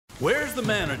Where's the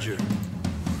manager?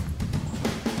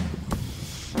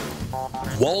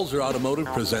 Walzer Automotive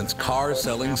presents Car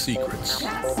Selling Secrets.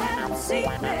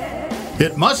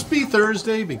 It must be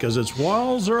Thursday because it's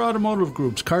Walzer Automotive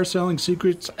Group's Car Selling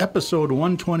Secrets, episode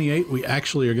 128. We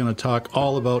actually are going to talk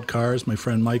all about cars. My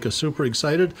friend Mike is super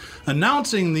excited.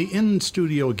 Announcing the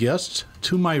in-studio guests,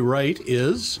 to my right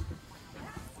is...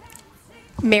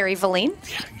 Mary Velline.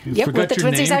 Yeah, with the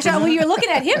Twin Cities. Well, you were looking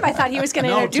at him. I thought he was going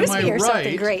to introduce me or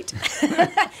something great.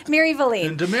 Mary Velline.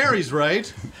 And to Mary's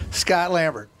right, Scott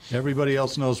Lambert. Everybody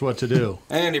else knows what to do.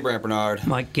 Andy Brant Bernard.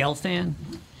 Mike Gelfand.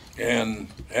 And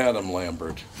Adam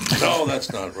Lambert. No,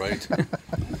 that's not right.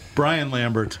 Brian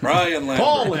Lambert. Brian Lambert.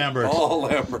 Paul Lambert. Paul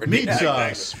Lambert. Meat Yeah,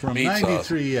 Sauce exactly. from Meat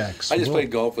 93X. Sauce. I just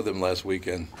played golf with him last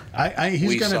weekend.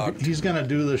 He's gonna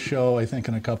do the show, I think,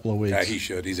 in a couple of weeks. Yeah, he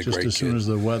should. He's a just great as soon kid. as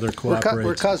the weather cooperates.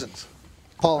 We're cousins.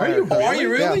 Paul. Are you? Oh, are you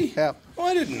really? Yeah. Oh,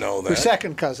 I didn't know that. We're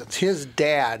second cousins. His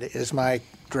dad is my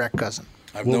direct cousin.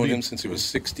 I've known him since he was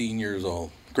 16 years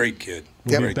old. Great kid.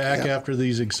 We'll be Great back kid. after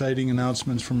these exciting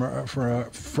announcements from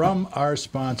our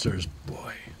sponsors.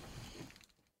 Boy.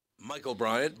 Michael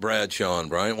Bryant, Brad Sean.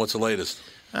 Bryant, what's the latest?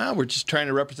 We're just trying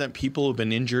to represent people who've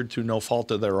been injured through no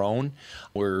fault of their own.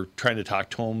 We're trying to talk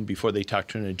to them before they talk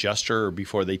to an adjuster or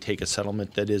before they take a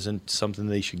settlement that isn't something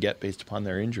they should get based upon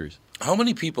their injuries. How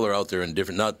many people are out there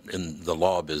not in the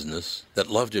law business, that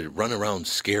love to run around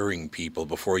scaring people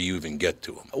before you even get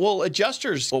to them? Well,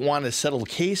 adjusters want to settle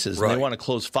cases and Right. they want to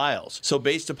close files. So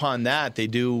based upon that, they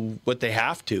do what they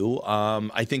have to.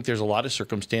 I think there's a lot of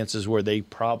circumstances where they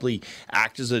probably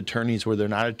act as attorneys where they're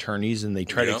not attorneys and they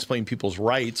try to explain people's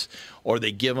rights, or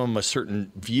they give them a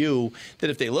certain view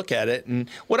that if they look at it. And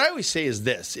what I always say is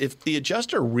this: if the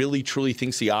adjuster really truly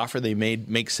thinks the offer they made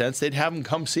makes sense, they'd have them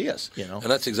come see us. And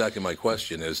that's exactly my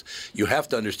question is, you have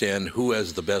to understand who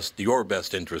has your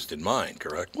best interest in mind,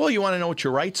 correct? Well, you want to know what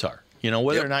your rights are.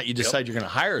 Whether or not you decide you're going to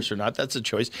hire us or not, that's a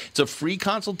choice. It's a free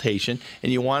consultation,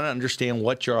 and you want to understand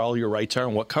what all your rights are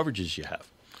and what coverages you have.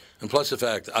 And plus the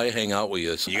fact I hang out with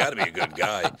you, so you got to be a good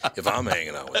guy if I'm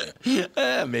hanging out with you.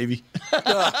 Maybe.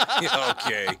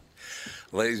 Okay.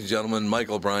 Ladies and gentlemen,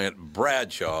 Michael Bryant,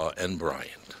 Bradshaw, and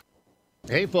Bryant.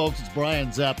 Hey folks, it's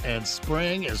Brian Zepp, and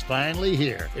spring is finally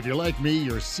here. If you're like me,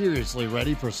 you're seriously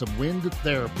ready for some wind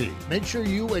therapy. Make sure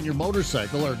you and your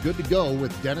motorcycle are good to go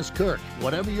with Dennis Kirk.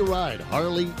 Whatever you ride,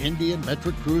 Harley, Indian,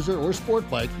 Metric Cruiser, or Sport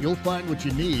Bike, you'll find what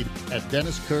you need at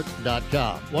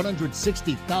DennisKirk.com.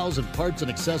 160,000 parts and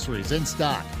accessories in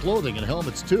stock, clothing and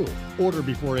helmets too. Order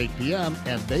before 8 p.m.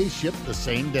 and they ship the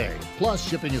same day. Plus,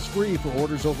 shipping is free for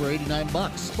orders over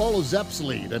 $89. Follow Zepp's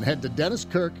lead and head to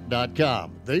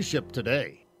DennisKirk.com. They ship today.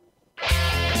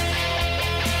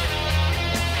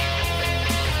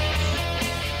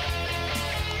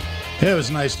 It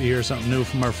was nice to hear something new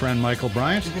from our friend Michael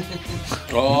Bryant.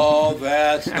 Oh,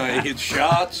 that's nice. It's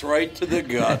shots right to the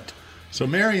gut. So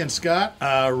Mary and Scott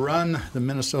run the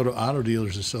Minnesota Auto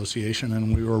Dealers Association,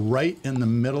 and we were right in the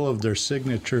middle of their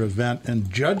signature event.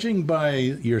 And judging by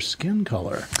your skin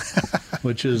color,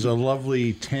 which is a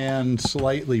lovely tan,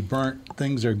 slightly burnt,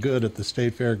 things are good at the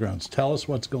State Fairgrounds. Tell us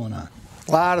what's going on.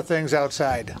 A lot of things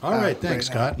outside. All right, thanks,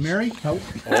 Scott. Mary? Oh,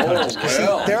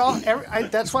 well. They're all.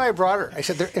 That's why I brought her. I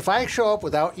said, if I show up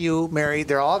without you, Mary,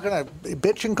 they're all going to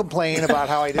bitch and complain about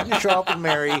how I didn't show up with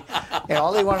Mary, and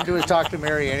all they want to do is talk to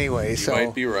Mary anyway. You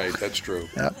might be right. That's true.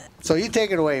 Yeah. So you take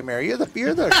it away, Mary. You're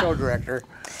the show director.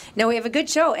 No, we have a good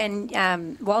show, and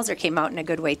Walzer came out in a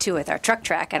good way, too, with our truck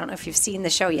track. I don't know if you've seen the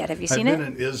show yet. Have you seen it? I've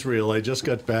been in Israel. I just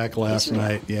got back last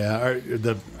night. Yeah,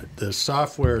 the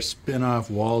software spin-off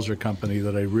Walzer company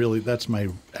that's my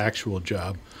actual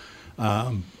job.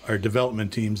 Our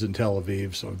development team's in Tel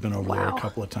Aviv, so I've been over there a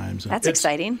couple of times. And that's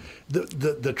exciting.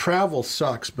 The travel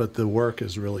sucks, but the work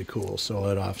is really cool, so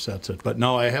it offsets it. But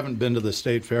no, I haven't been to the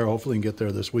State Fair. Hopefully I can get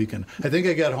there this weekend. I think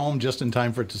I got home just in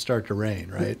time for it to start to rain,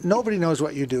 right? Nobody knows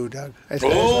what you do, Doug. I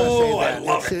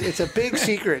love it. It's a big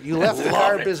secret. You left the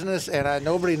car business, and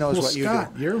nobody knows what you do.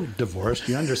 Scott, you're divorced.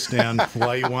 You understand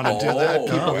why you want to do that.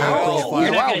 Keep a low profile.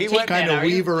 You're not gonna take Kind that, of are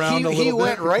you? weave around a little bit. He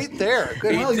went right there.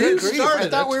 Good, Well, good you grief. started I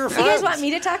thought it. we were You guys friends. want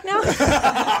me to talk now?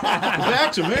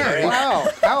 Back to Mary. Wow.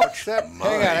 Ouch. Hang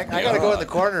on. I got to go in the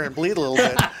corner and bleed a little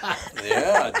bit.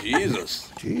 Yeah, Jesus.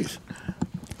 Jeez.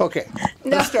 Okay.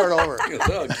 Let's start over.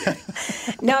 Okay.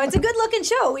 No, it's a good-looking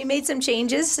show. We made some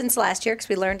changes since last year because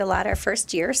we learned a lot our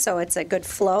first year, so it's a good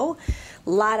flow. A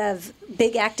lot of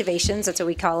big activations, that's what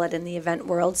we call it in the event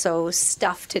world, so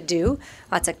stuff to do.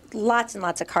 Lots and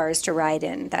lots of cars to ride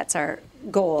in. That's our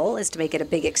goal, is to make it a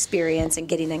big experience, and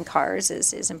getting in cars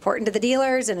is important to the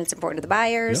dealers and it's important to the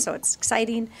buyers, so it's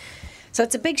exciting. So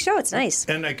it's a big show. It's nice.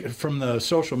 And from the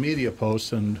social media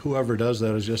posts, and whoever does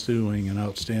that is just doing an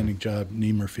outstanding job,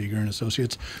 Niemer, Fieger, and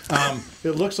Associates.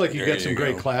 It looks like you got some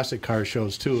great classic car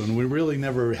shows, too. And we really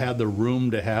never had the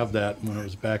room to have that when it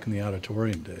was back in the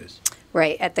auditorium days.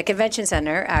 Right. At the convention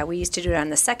center, we used to do it on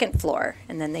the second floor.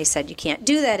 And then they said you can't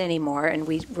do that anymore. And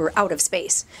we were out of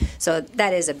space. So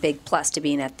that is a big plus to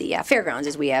being at the fairgrounds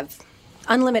is we have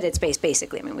unlimited space,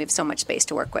 basically. I mean, we have so much space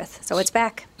to work with. So it's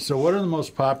back. So what are the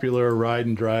most popular ride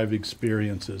and drive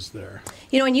experiences there?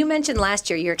 You know, and you mentioned last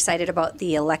year you're excited about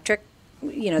the electric,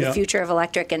 the future of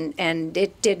electric, and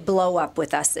it did blow up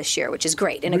with us this year, which is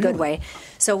great in a good way.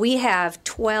 So we have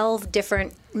 12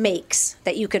 different makes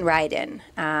that you can ride in.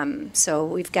 So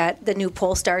we've got the new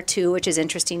Polestar 2, which is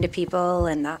interesting to people,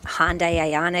 and the Hyundai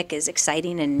Ioniq is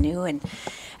exciting and new, and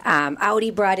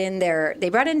Audi brought in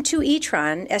two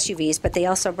e-tron SUVs, but they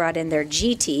also brought in their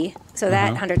GT. So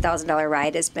that $100,000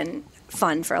 ride has been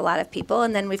fun for a lot of people.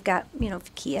 And then we've got,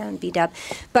 Kia and VW.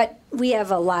 But we have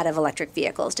a lot of electric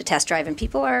vehicles to test drive, and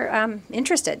people are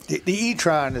interested. The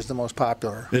e-tron is the most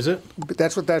popular. Is it? But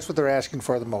that's what they're asking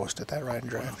for the most at that ride and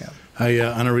drive.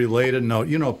 Yeah. On a related note,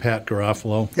 Pat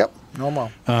Garofalo? Yep, no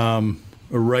more.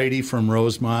 A righty from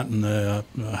Rosemont in the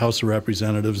House of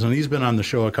Representatives, and he's been on the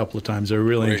show a couple of times. I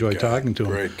really enjoy talking to him.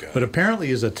 Great guy. But apparently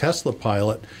he's a Tesla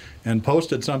pilot and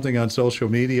posted something on social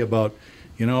media about,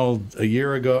 a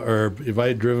year ago, or if I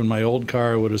had driven my old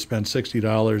car, I would have spent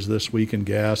 $60 this week in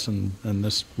gas, and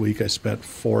this week I spent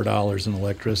 $4 in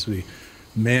electricity.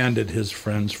 Man, did his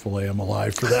friends fillet him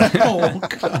alive for that. Oh,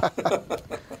 God.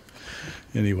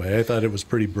 Anyway, I thought it was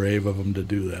pretty brave of him to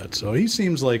do that. So he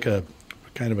seems like a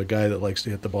kind of a guy that likes to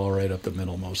hit the ball right up the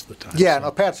middle most of the time. Yeah,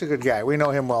 no, Pat's a good guy. We know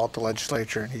him well at the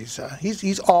legislature, and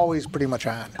he's always pretty much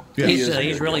on. Yeah.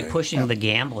 He's really pushing the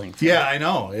gambling thing. Yeah, I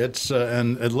know. It's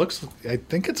and it looks. I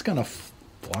think it's going to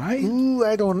fly. Ooh,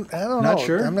 I don't know. Not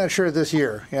sure? I'm not sure this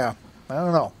year. Yeah, I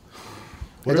don't know.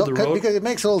 Because it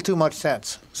makes a little too much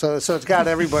sense. So it's got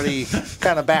everybody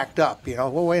kind of backed up.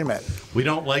 Well, wait a minute. We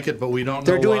don't like it, but we don't know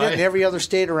They're doing why. it in every other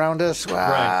state around us. Well,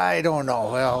 Right. I don't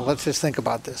know. Well, let's just think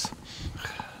about this.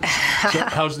 So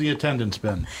how's the attendance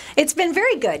been? It's been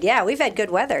very good. Yeah, we've had good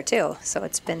weather too, so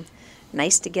it's been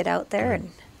nice to get out there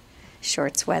and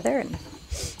shorts weather and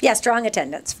strong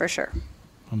attendance for sure.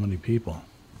 How many people?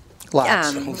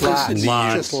 Lots. Lots.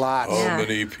 Just lots. How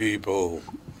many people?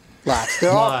 Lots.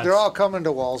 They're all coming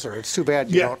to Walser. It's too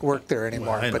bad you don't work there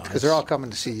anymore, Well, because they're all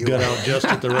coming to see you. Got out just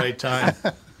at the right time.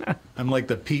 I'm like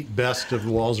the Pete Best of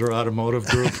Walser Automotive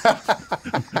Group.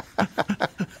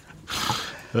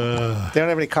 They don't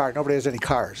have any cars. Nobody has any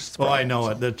cars. Oh, I know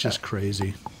it. That's just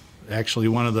crazy. Actually,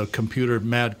 one of the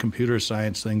mad computer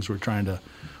science things we're trying to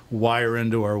wire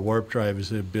into our warp drive is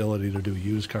the ability to do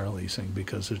used car leasing,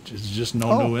 because it's just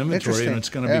no new inventory, and it's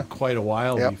going to be quite a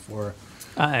while before.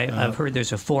 I've heard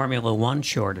there's a Formula One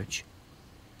shortage.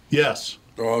 Yes.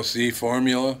 Oh, see,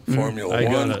 Formula I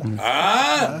One. got it.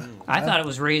 I thought it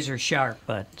was razor sharp,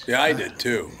 but Yeah, I did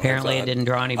too. apparently it didn't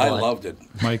draw any I blood. loved it.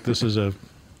 Mike, this is a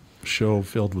show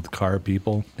filled with car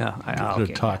people.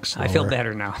 Okay. Talk I feel slower.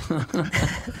 better now.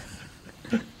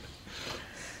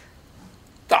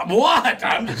 What?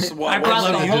 I'm just. I brought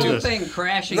let the you do whole this. thing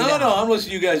crashing No, down. unless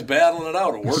you guys battling it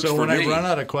out. It works So for when me. I run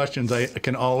out of questions, I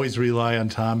can always rely on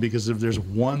Tom, because if there's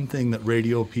one thing that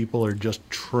radio people are just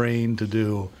trained to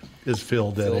do is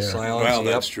fill dead air. silence. Well,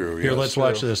 Yep. that's true. Here, yes. let's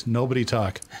watch this. Nobody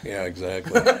talk. Yeah,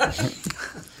 exactly. That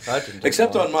didn't take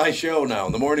Except long. on my show now,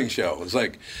 the morning show. It's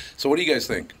like, so what do you guys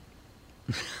think?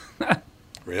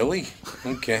 Really?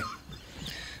 Okay.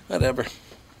 Whatever.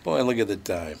 Boy, look at the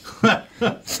time.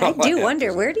 I do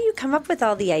wonder, where do you come up with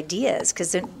all the ideas?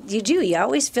 Because you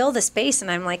always fill the space,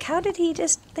 and I'm like, how did he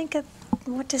just think of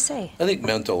what to say? I think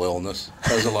mental illness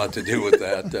has a lot to do with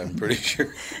that, I'm pretty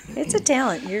sure. It's a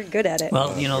talent. You're good at it.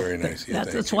 Well, very nice of you, thank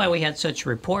that's you. why we had such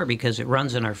rapport, because it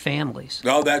runs in our families.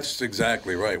 No, that's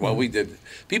exactly right. Well, we did.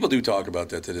 People do talk about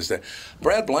that to this day.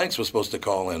 Brad Blanks was supposed to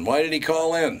call in. Why did he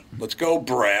call in? Let's go,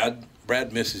 Brad.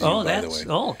 Brad misses you, by the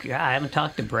way. Yeah, I haven't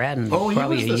talked to Brad in He probably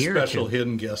was a the year or special two.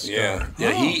 hidden guest star. Yeah,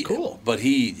 yeah. Cool. But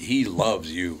he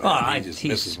loves you. Man. He just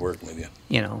he's- misses working with you.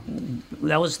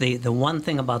 That was the one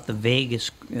thing about the Vegas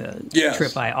Yes,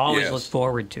 trip I always yes. looked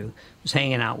forward to, was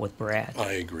hanging out with Brad.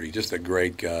 I agree. Just a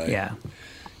great guy. Yeah.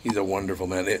 He's a wonderful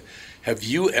man. Have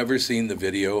you ever seen the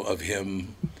video of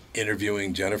him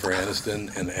interviewing Jennifer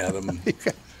Aniston and Adam?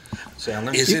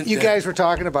 Sandler? Isn't You that- guys were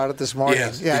talking about it this morning.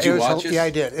 Yes. Yeah, Did you it was, watch it? Yeah, I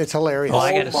did. It's hilarious. Oh,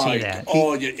 I gotta my see that. God.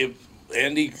 Oh,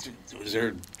 Andy, is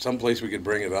there someplace we could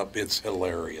bring it up? It's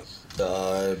hilarious.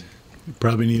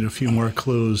 Probably need a few more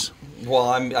clues. Well,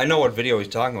 I know what video he's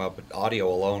talking about, but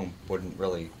audio alone wouldn't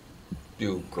really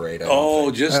do great.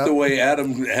 Just the way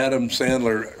Adam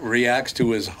Sandler reacts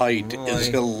to his height is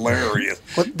hilarious.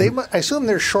 Well, I assume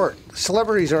they're short.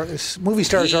 Movie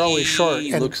stars are always short,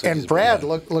 and Brad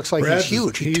looks like he's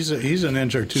huge. He's an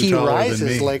inch or two he taller rises than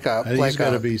me. like a He's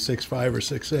got to be 6'5" or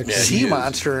 6'6". Yeah, sea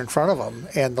monster in front of him,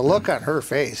 and the look on her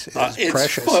face is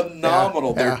precious. It's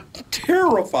phenomenal. They're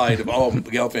terrified of. Oh,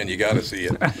 Gelfand, you got to see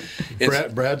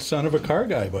it. Brad's son of a car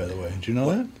guy, by the way. Did you know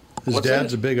that? His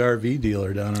dad's a big RV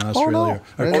dealer down in Australia.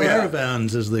 Oh, no. Or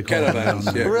caravans, as they call them.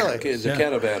 Yeah. Really? It's a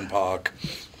caravan park.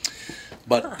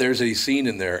 But there's a scene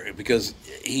in there because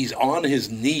he's on his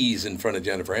knees in front of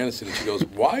Jennifer Aniston, and she goes,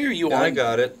 "Why are you on?" I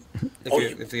got it.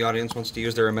 If the audience wants to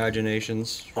use their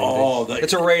imaginations.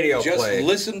 It's a radio just play. Just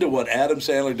listen to what Adam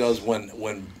Sandler does when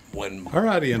our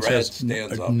audience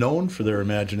are known for their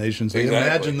imaginations. They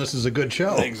imagine this is a good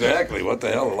show. Exactly. What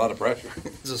the hell? A lot of pressure.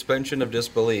 Suspension of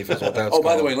disbelief is what that's called.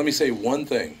 By the way, let me say one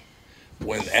thing.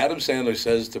 When Adam Sandler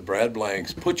says to Brad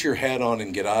Blanks, "Put your hat on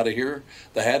and get out of here,"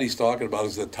 the hat he's talking about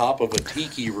is the top of a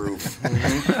tiki roof.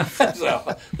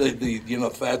 So,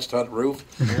 the thatched hut roof.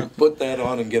 Put that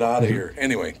on and get out of here.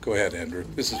 Anyway, go ahead, Andrew.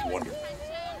 This is wonderful.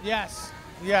 Yes,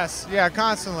 yeah,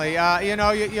 constantly.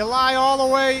 You lie all the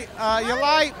way. You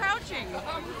lie. Crouching.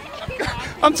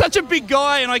 I'm such a big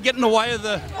guy, and I get in the way of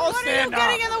the. What are you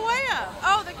getting in the way of?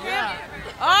 Oh, the camera.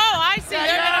 Oh, I see.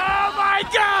 Oh my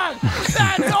God,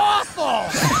 that's awful.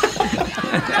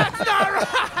 That's not right.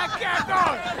 I can't go.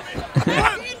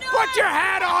 Put your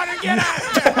hat on and get out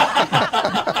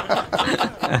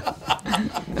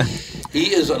of here.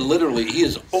 He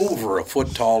is over a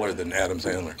foot taller than Adam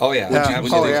Sandler. Oh yeah.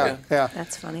 Yeah.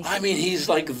 That's funny. I mean, he's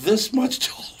like this much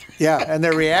taller. Yeah, and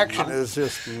their reaction is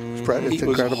just it's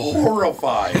incredible.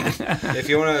 Horrified. If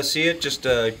you want to see it, just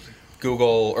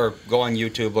Google or go on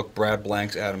YouTube. Look Brad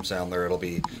Blanks, Adam Sandler.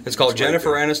 It's called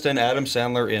Jennifer Aniston, Adam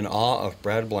Sandler in awe of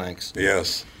Brad Blanks.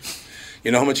 Yes.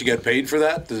 You know how much you get paid for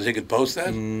that? Does he could post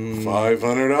that?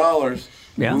 $500.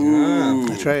 Yeah. Ooh.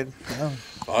 That's right. Yeah.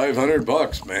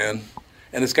 $500, man.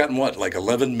 And it's gotten like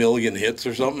 11 million hits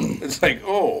or something. It's like,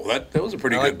 that was a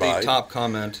pretty good buy. The top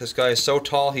comment. This guy is so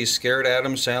tall he scared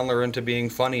Adam Sandler into being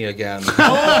funny again.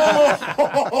 Well,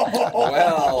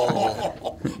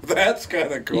 that's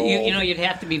kind of cool. You'd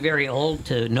have to be very old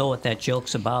to know what that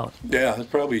joke's about. Yeah, that's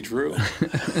probably true.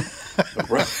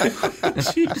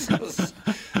 Jesus,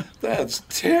 that's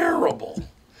terrible.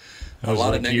 That was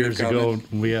like years ago.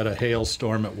 We had a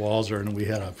hailstorm at Walser, and we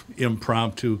had an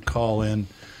impromptu call-in.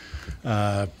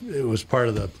 It was part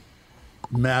of the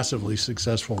massively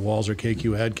successful Walser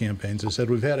KQ ad campaigns. They said,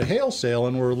 "We've had a hail sale,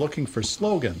 and we're looking for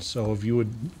slogans. So if you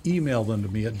would email them to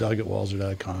me at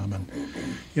doug@walser.com." And,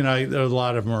 a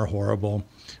lot of them are horrible.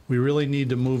 "We really need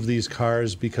to move these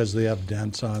cars because they have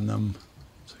dents on them."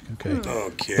 It's like,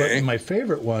 okay. But my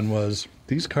favorite one was,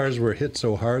 "These cars were hit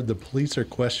so hard, the police are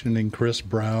questioning Chris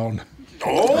Brown."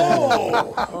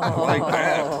 Oh, I like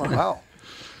that. Wow.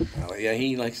 Well, yeah,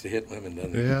 he likes to hit women,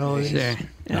 doesn't he? Yeah,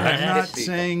 I'm not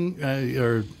saying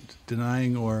or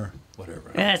denying or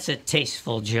whatever. That's a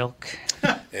tasteful joke.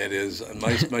 It is.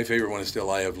 My favorite one is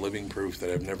still, "I have living proof that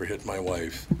I've never hit my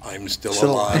wife. I'm still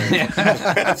alive."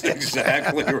 That's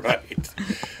exactly right.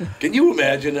 Can you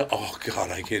imagine? Oh,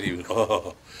 God, I can't even.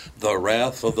 Oh, the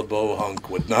wrath of the bohunk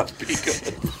would not be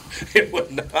good. It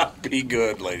would not be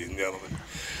good, ladies and gentlemen.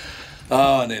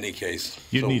 In any case.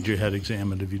 You'd need your head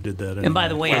examined if you did that. And by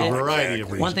the way,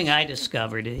 one thing I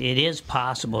discovered, it is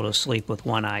possible to sleep with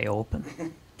one eye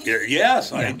open.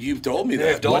 Yes, you've told me that.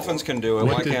 If dolphins can do it,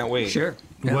 why can't we? Sure.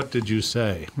 What did you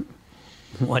say?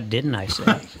 What didn't I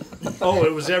say?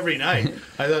 It was every night.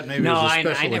 I thought maybe it was a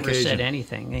special occasion. I never said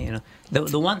anything.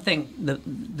 The one thing,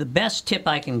 the best tip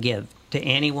I can give to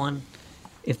anyone,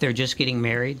 if they're just getting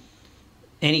married,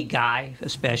 any guy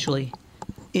especially,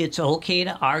 it's okay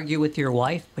to argue with your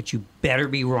wife, but you better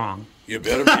be wrong. You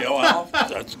better be. Well,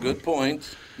 that's a good point.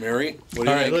 Mary, what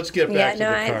do you think? Let's get back to the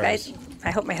cars.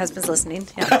 I hope my husband's listening.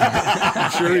 Yeah.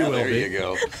 I'm sure he will There be. you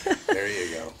go. There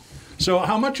you go. So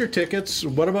how much are tickets?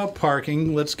 What about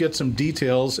parking? Let's get some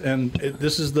details. And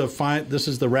this is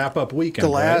the wrap-up weekend,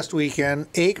 The last weekend,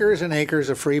 acres and acres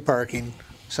of free parking.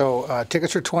 So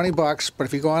tickets are $20, but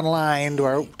if you go online to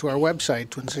our website,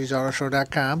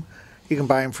 TwinCitiesAutoShow.com, you can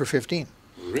buy them for $15.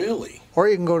 Really? Or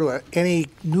you can go to any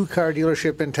new car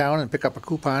dealership in town and pick up a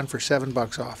coupon for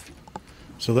 $7 off.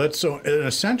 So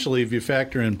essentially, if you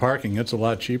factor in parking, it's a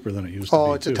lot cheaper than it used to be.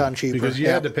 Oh, it's a ton cheaper. Because you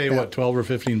had to pay, $12 or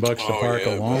 $15 to park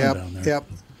alone down there. Yep.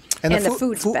 And the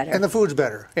food's better. And the food's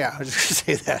better. Yeah, I was just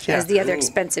going to say that. Yeah. As the other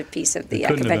expensive piece of the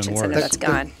convention center that's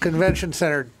gone. The convention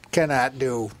center cannot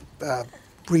do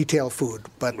retail food,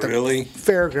 but Really? the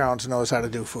fairgrounds knows how to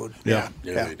do food. Yeah.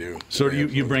 Yeah, they do. So do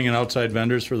you bring in outside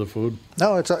vendors for the food?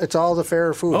 No, it's all the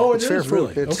fair food. Oh, it's it fair is,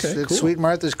 food. really? It's, Okay, it's cool. Sweet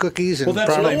Martha's cookies and Well,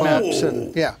 that's brownie what- pops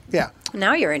and yeah.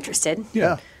 Now you're interested.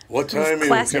 Yeah. What time are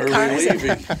classic we cars.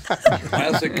 leaving?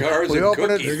 Classic cars We and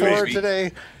open at cookies. 4 baby.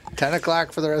 today, 10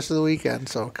 o'clock for the rest of the weekend.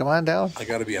 So come on down. I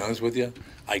got to be honest with you.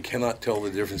 I cannot tell the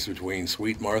difference between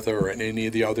Sweet Martha or any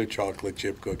of the other chocolate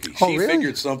chip cookies. Oh, She really?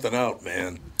 figured something out,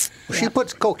 man. She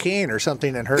puts cocaine or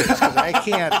something in hers 'cause I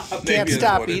can't Maybe that's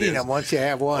stop what it eating is. them once you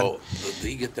have one. Oh, do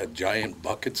you get that giant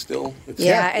bucket still? It's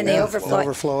Yeah, and they overflow it.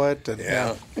 Overflow it. And,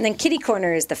 Yeah. And then kitty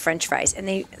corner is the French fries, and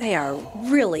they are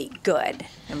really good.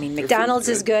 I mean, McDonald's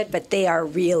is good, but they are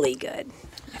really good,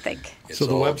 I think. It's So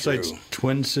the all website's true.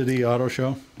 Twin City Auto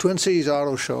Show?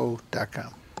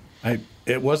 TwinCitiesAutoShow.com.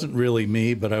 It wasn't really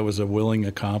me, but I was a willing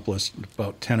accomplice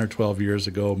about 10 or 12 years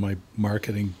ago. My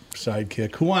marketing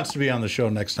sidekick, who wants to be on the show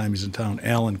next time he's in town,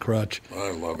 Alan Crutch,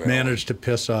 I love Alan. managed to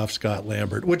piss off Scott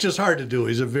Lambert, which is hard to do.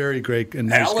 He's a very great and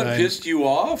nice Alan guy. pissed you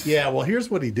off? Yeah, well,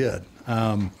 here's what he did.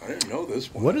 I didn't know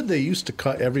this one. What did they used to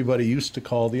call? Everybody used to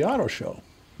call the auto show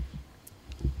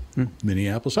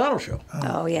Minneapolis Auto Show.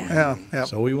 Oh, yeah. Yeah, yeah.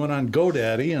 So we went on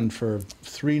GoDaddy and for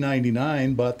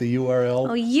 $3.99 bought the URL.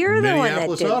 Oh, you're the one that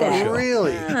Minneapolis did Auto that. Show.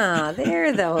 Really? Ah,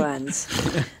 they're the ones.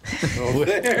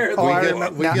 There,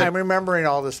 Oh, we I'm remembering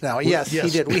all this now. Yes, yes.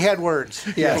 he did. We had words.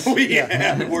 Yes. we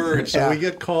had words. So we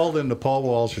get called into Paul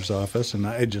Walsh's office, and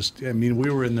I mean, we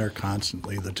were in there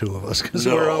constantly, the two of us, because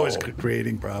we were always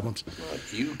creating problems.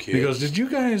 You kids. He goes, "Did you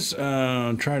guys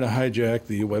try to hijack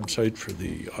the website for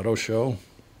the auto show?"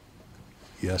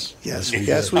 Yes. Yes, did.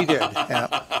 yes, we did. Yeah.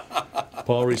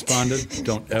 Paul responded,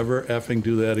 "Don't ever effing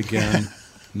do that again.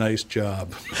 Nice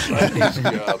job." Nice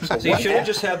job. So you should have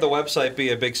just had the website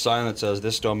be a big sign that says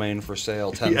 "This domain for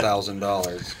sale,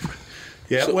 $10,000."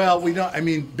 Yeah, well, we don't. I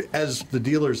mean, as the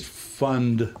dealers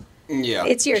fund Yeah,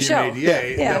 It's your show.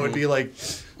 GMADA, Yeah. that would be like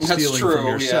that's stealing true. from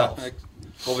yourself. Yeah.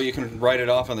 Well, but you can write it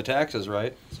off on the taxes,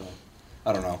 right? So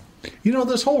I don't know. You know,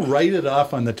 this whole write it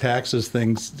off on the taxes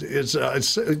thing, it's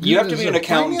You have to be an a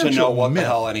accountant to know financial what myth. the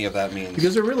hell any of that means.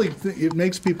 Because it really it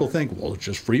makes people think, well, it's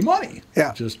just free money.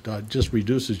 Yeah. Just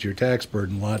reduces your tax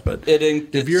burden a lot. But If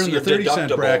if you're in the your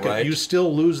 30-cent deductible, bracket, right? you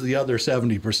still lose the other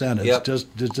 70%. Yep.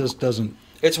 It just doesn't.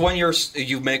 It's when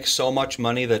you make so much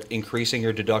money that increasing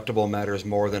your deductible matters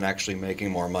more than actually making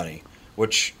more money,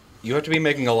 which you have to be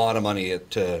making a lot of money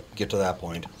to get to that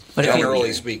point,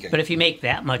 generally speaking. But if you make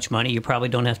that much money, you probably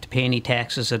don't have to pay any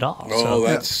taxes at all. Oh, so.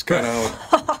 that's kind of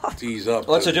how it tees up.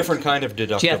 Well, that's a doesn't it? different kind of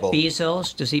deductible. Jeff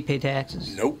Bezos, does he pay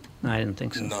taxes? Nope, I didn't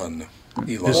think so. none.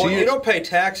 Well, you don't pay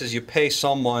taxes. You pay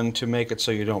someone to make it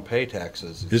so you don't pay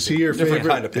taxes. Is he your Different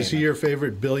favorite? kind of Is he payment. your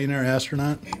favorite billionaire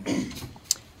astronaut?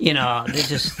 You know, they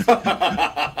just.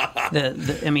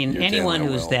 I mean, You're anyone damn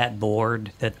who's well. that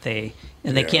bored that they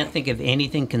can't think of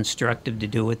anything constructive to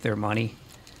do with their money.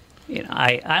 You know,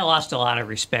 I lost a lot of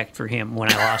respect for him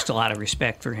when I lost a lot of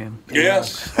respect for him.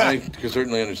 Yes, I can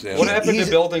certainly understand. What that. happened to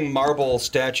building marble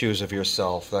statues of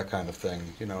yourself, that kind of thing?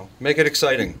 You know, make it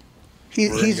exciting.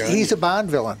 He's a Bond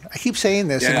villain. I keep saying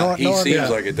this. and Yeah, he seems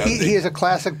like it, doesn't he? He is a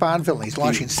classic Bond villain. He's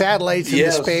launching satellites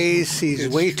Yes, into space. He's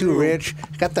it's way too true. rich.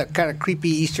 He's got that kind of creepy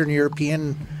Eastern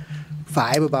European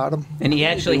vibe about him. And he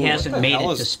actually What hasn't the made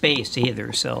hell it is- to space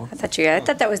either. So I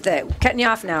thought that was the cutting you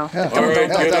off now. Yeah. All right, Yeah,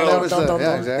 get that out. was the,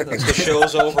 yeah, exactly. The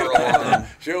show's over. Alarm.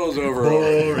 Show's over.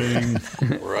 Boring.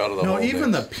 We're out of the No, whole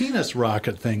even the mix. penis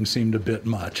rocket thing seemed a bit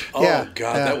much. Oh, Yeah,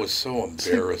 God, yeah. that was so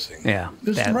embarrassing. yeah, It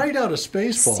was that- right out of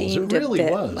Spaceballs. Seemed It really a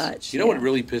bit was. much. You know what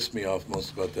really pissed me off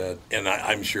most about that? And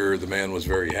I'm sure the man was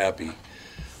very happy.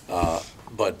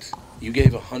 But you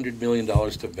gave $100 million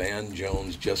to Van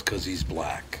Jones just because he's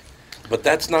black. But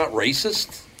that's not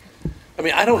racist? I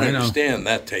mean, I don't I know. understand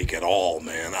that take at all,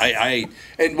 man.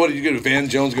 And what are you going to, Van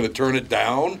Jones going to turn it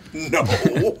down? No.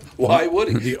 Why would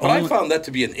he? The But I only- found that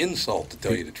to be an insult, to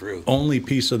tell you the truth. Only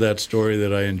piece of that story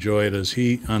that I enjoyed is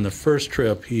on the first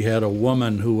trip, he had a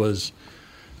woman who was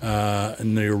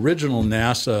in the original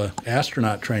NASA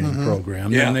astronaut training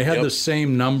program. Yeah, And they had yep. the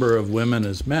same number of women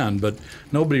as men, but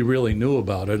nobody really knew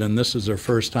about it. And this is her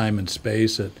first time in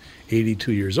space at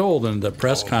 82 years old. And at the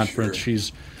press conference, sure.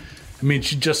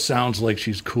 she just sounds like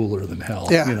she's cooler than hell.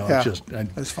 Yeah, you know, yeah.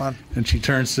 it's fun. And she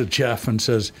turns to Jeff and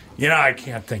says, I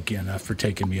can't thank you enough for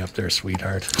taking me up there,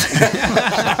 sweetheart.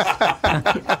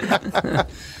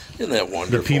 Isn't that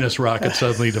wonderful? The penis rocket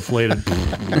suddenly deflated.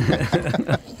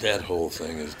 That whole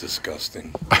thing is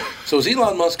disgusting. So is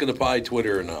Elon Musk going to buy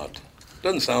Twitter or not?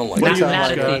 Doesn't sound like What it. do you not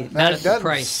think, at Scott? the, not at the Doesn't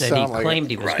price that he sound like claimed it.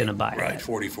 he was going to buy. Right, it.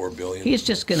 $44 billion. He's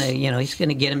just going to, he's going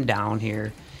to get him down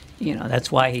here.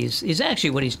 that's why he's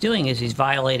actually what he's doing is he's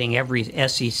violating every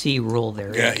SEC rule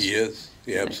there Yeah, is. he is.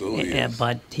 He absolutely is.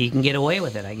 But he can get away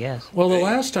with it, I guess. Well, the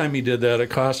last time he did that, it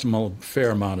cost him a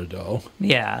fair amount of dough.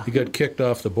 Yeah. He got kicked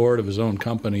off the board of his own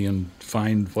company and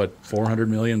fined, $400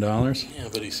 million? Yeah,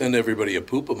 but he sent everybody a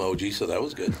poop emoji, so that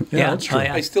was good. Yeah, that's true.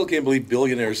 I still can't believe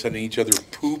billionaires sending each other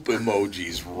poop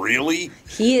emojis. Really?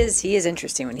 He is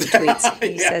interesting when he tweets.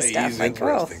 He Yeah, says stuff he's like,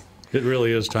 "Whoa." interesting. It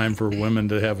really is time for women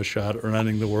to have a shot at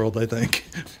running the world, I think.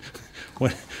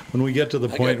 When we get to the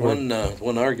point I got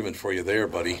one argument for you there,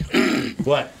 buddy.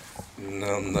 What?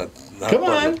 No, not Come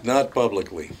on. not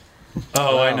publicly.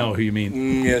 Oh, I know who you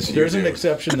mean. Yes, you There's do. an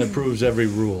exception that proves every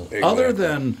rule, Exactly. other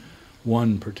than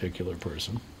one particular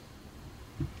person.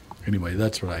 Anyway,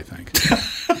 that's what I think.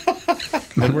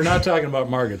 And we're not talking about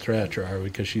Margaret Thatcher, are we?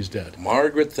 Because she's dead.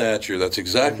 Margaret Thatcher. That's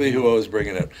exactly who I was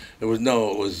bringing up. It was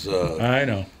I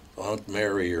know. Aunt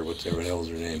Mary or whatever the hell is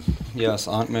her name. Yes,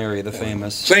 Aunt Mary, the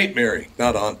famous. Saint Mary,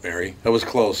 not Aunt Mary. That was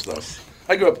close though.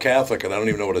 I grew up Catholic and I don't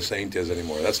even know what a saint is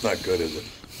anymore. That's not good, is it?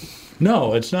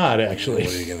 No, it's not actually.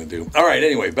 What are you going to do? All right.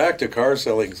 Anyway, back to car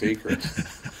selling secrets.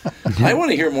 I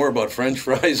want to hear more about French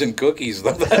fries and cookies.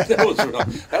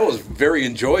 That was very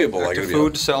enjoyable. Back to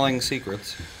food selling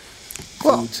secrets.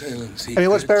 Well, I mean,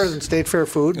 what's better than State Fair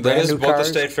food? That Brand is new what the cars,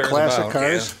 State Fair is classic about.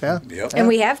 cars. Yeah. Yep. And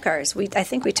we have cars. I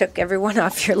think we took everyone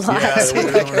off your lot.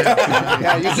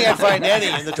 Yeah, you can't find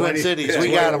any in the Twin Cities.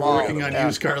 We got them all. Working on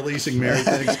used car leasing, Mary,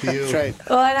 thanks to you. That's right.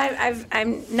 Well, and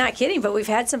I'm not kidding, but we've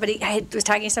had somebody. I was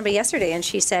talking to somebody yesterday, and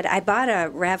she said I bought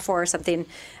a RAV4 or something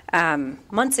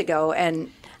months ago, and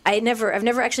I've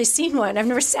never actually seen one. I've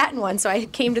never sat in one, so I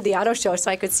came to the auto show so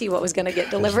I could see what was going to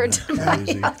get delivered to my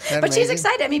house. But she's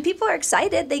excited. I mean, people are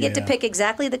excited. They get to pick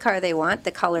exactly the car they want, the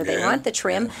color they want, the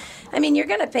trim. I mean, you're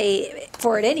going to pay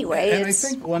for it anyway. And I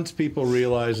think once people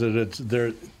realize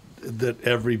that that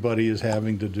everybody is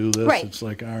having to do this, Right. it's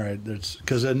like, all right,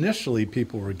 because initially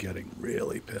people were getting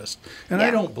really pissed. And I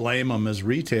don't blame them as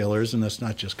retailers, and that's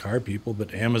not just car people,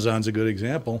 but Amazon's a good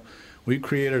example. We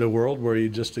created a world where you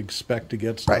just expect to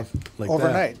get stuff like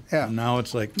overnight. that. Yeah. And now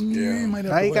it's like, you might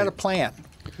have Now to you got to wait. plan.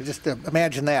 Just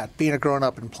imagine that, being a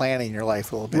grown-up and planning your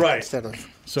life a little bit Right. instead of So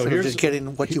instead of here's- just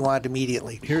getting what you want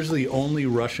immediately. Here's the only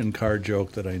Russian car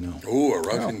joke that I know. Ooh, a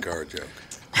Russian car joke.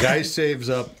 Guy saves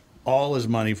up all his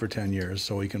money for 10 years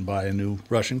so he can buy a new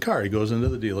Russian car. He goes into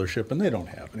the dealership, and they don't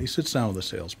have it. He sits down with the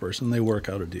salesperson. They work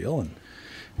out a deal, and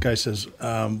the guy says,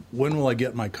 when will I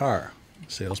get my car?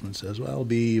 The salesman says, well, it'll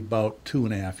be about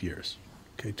 2.5 years.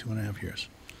 Okay, 2.5 years.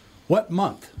 What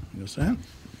month? He goes,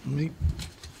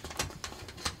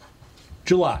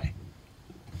 July.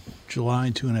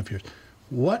 July, 2.5 years.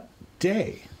 What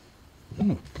day?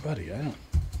 Oh, buddy, I don't.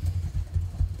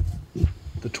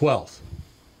 The 12th.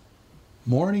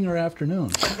 Morning or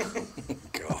afternoon?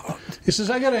 God. He says,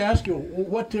 I got to ask you,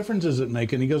 what difference does it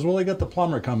make? And he goes, well, I got the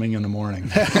plumber coming in the morning.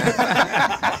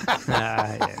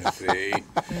 See?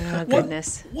 Oh,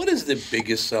 goodness. What is the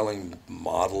biggest selling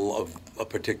model of a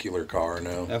particular car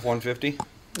now? F-150?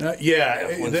 Yeah,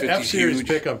 F-150 the 's F-Series huge.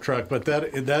 pickup truck, but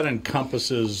that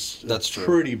encompasses That's a true.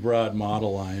 pretty broad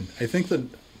model line. I think the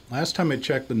last time I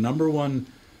checked, the number one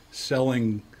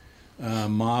selling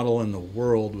model in the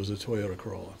world was a Toyota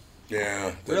Corolla.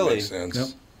 Yeah, that Really? makes sense. Yep.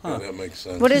 Yeah, that makes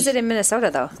sense. What is it in Minnesota,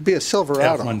 though? It'd be a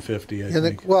Silverado. F-150, I Yeah,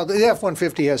 think. well, the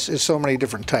F-150 has so many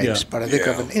different types, Yeah. but I think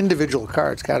of an individual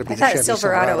car, it's got to be I the thought Chevy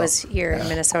Silverado was here in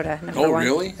Minnesota, number Oh, one.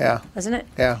 really? Yeah, Wasn't it?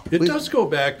 yeah. It We- does go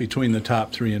back between the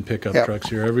top three in pickup Yep. trucks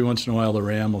here. Every once in a while, the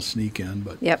Ram will sneak in,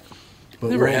 but Yep.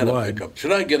 Never had a worldwide, pickup.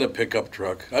 Should I get a pickup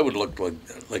truck? I would look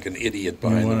like an idiot you,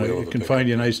 behind the wanna- wheel you of a can pickup. find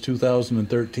you a nice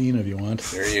 2013 if you want.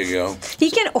 There you go. He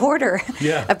can order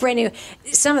Yeah. a brand new.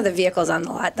 Some of the vehicles on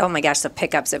the lot, oh my gosh, the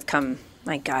pickups have come.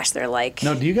 My gosh, they're like.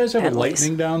 Now, do you guys have a endless.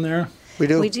 Lightning down there? We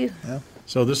do. We do. Yeah.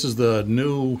 So this is the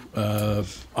new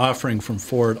offering from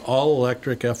Ford,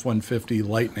 all-electric F-150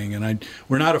 Lightning. And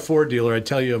we're not a Ford dealer. I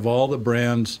tell you, of all the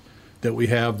brands that we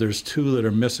have, there's two that are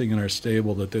missing in our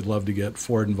stable that they'd love to get,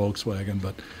 Ford and Volkswagen.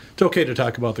 But it's okay to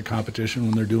talk about the competition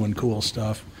when they're doing cool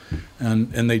stuff.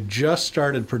 And they just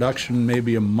started production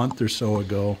maybe a month or so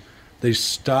ago. They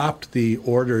stopped the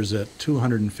orders at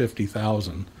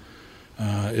 250,000.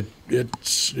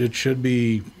 It should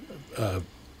be a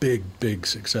big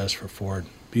success for Ford.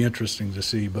 Be interesting to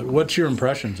see. But what's your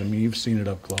impressions? I mean, you've seen it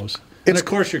up close. And of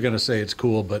course you're going to say it's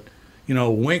cool, but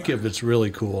wink if it's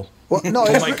really cool. Well, no,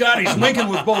 Oh my God, he's winking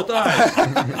with both eyes.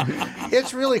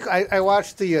 It's really. I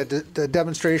watched the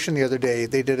demonstration the other day.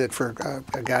 They did it for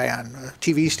a guy on a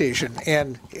TV station,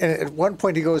 and at one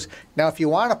point he goes, "Now, if you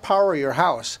want to power your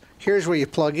house, here's where you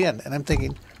plug in." And I'm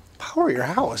thinking, power your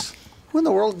house? Who in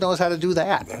the world knows how to do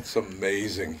that? That's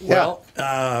amazing. Well,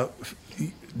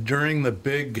 during the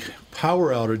big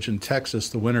power outage in Texas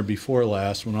the winter before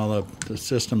last, when all the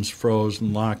systems froze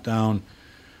and locked down,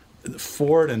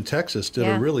 Ford in Texas did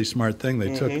a really smart thing.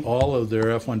 They took all of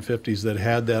their F-150s that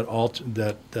had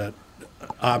that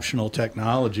optional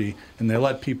technology, and they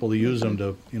let people use them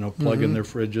to plug in their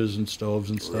fridges and stoves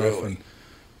and stuff. Really? And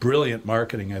brilliant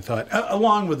marketing, I thought,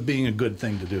 along with being a good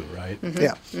thing to do, right?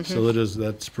 Yeah. So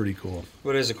that's pretty cool.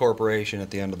 But it is a corporation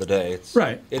at the end of the day.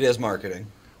 It is marketing.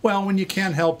 Well, when you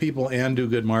can't help people and do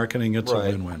good marketing, it's a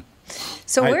win-win.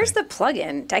 So where's the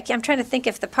plug-in? I'm trying to think,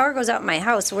 if the power goes out in my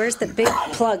house, where's the big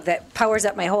plug that powers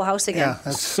up my whole house again?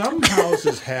 Yeah, some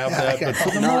houses have that, but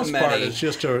for the most part, it's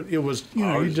just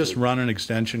you just run an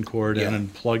extension cord in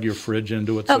and plug your fridge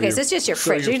into it. Okay, so it's just your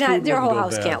fridge. Your whole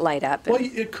house can't light up. Well,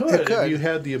 it could if you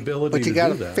had the ability to do that.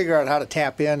 But you got to figure out how to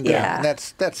tap in. And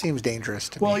that seems dangerous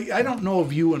to me. Well, I don't know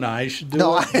if you and I should do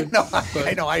it.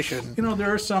 I know I shouldn't.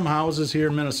 There are some houses here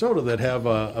in Minnesota that have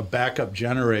a backup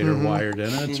generator wired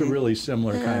in it. It's a really similar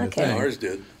kind of thing. Ours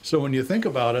did. So when you think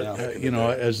about it,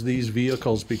 as these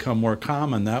vehicles become more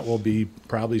common, that will be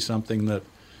probably something that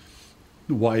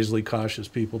wisely cautious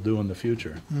people do in the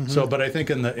future. So, but I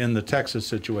think in the Texas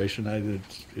situation,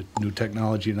 new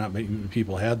technology, not many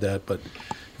people had that, but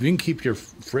if you can keep your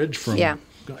fridge from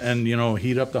and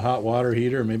heat up the hot water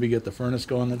heater, maybe get the furnace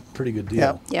going, that's a pretty good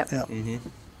deal. Yep.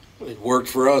 It worked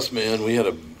for us, man. We had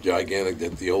a gigantic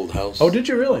at the old house. Oh, did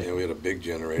you really? Yeah, we had a big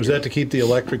generator. Was that to keep the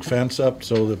electric fence up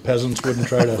so the peasants wouldn't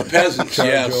try to? The peasants,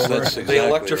 yes, over? that's exactly They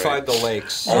electrified the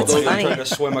lakes. That's Although funny. they tried to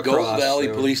swim across. Gulf Valley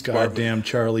Police Department. Goddamn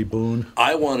Charlie Boone.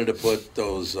 I wanted to put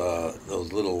those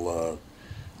little.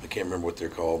 I can't remember what they're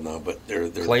called now, but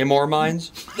they're Claymore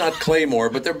mines. Not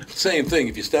Claymore, but they're the same thing.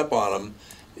 If you step on them,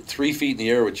 3 feet in the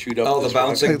air would shoot up. Oh, the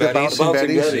bouncing Betties. The bouncing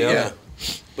Betty, yeah.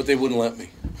 But they wouldn't let me.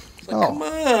 Come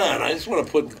on, I just want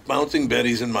to put bouncing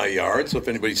Betties in my yard, so if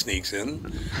anybody sneaks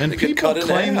in, and they people could cut in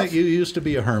claim half. that you used to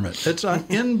be a hermit. It's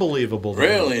unbelievable.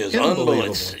 Really is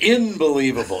unbelievable. It's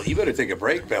unbelievable. You better take a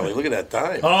break, Valley. Look at that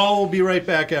time. Oh, we'll be right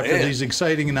back after these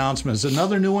exciting announcements.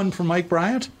 Another new one from Mike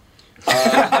Bryant?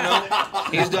 No,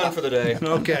 he's done for the day.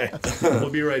 Okay, we'll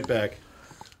be right back.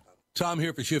 Tom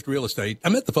here for Shift Real Estate. I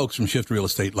met the folks from Shift Real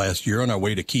Estate last year on our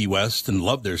way to Key West and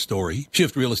loved their story.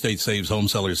 Shift Real Estate saves home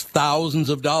sellers thousands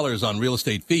of dollars on real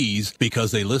estate fees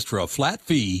because they list for a flat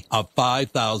fee of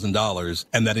 $5,000,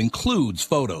 and that includes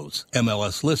photos,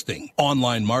 MLS listing,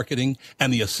 online marketing,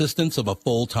 and the assistance of a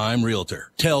full-time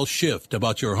realtor. Tell Shift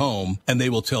about your home, and they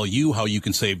will tell you how you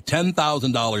can save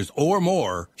 $10,000 or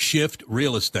more. Shift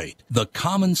Real Estate, the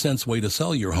common sense way to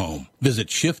sell your home. Visit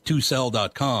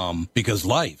shift2sell.com because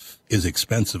life is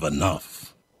expensive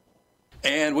enough.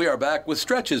 And we are back with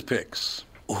Stretch's picks.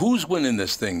 Who's winning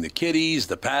this thing? The Kitties,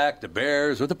 the Pack, the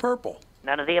Bears, or the Purple?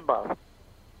 None of the above.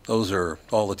 Those are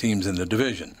all the teams in the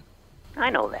division. I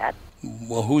know that.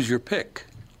 Well, who's your pick?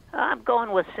 I'm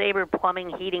going with Sabre Plumbing,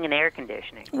 Heating, and Air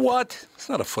Conditioning. What? It's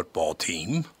not a football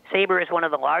team. Sabre is one of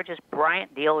the largest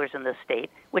Bryant dealers in the state,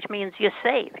 which means you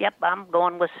save. Yep, I'm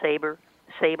going with Sabre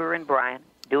and Bryant,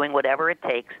 doing whatever it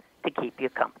takes to keep you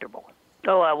comfortable.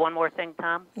 Oh, one more thing,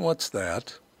 Tom. What's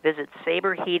that? Visit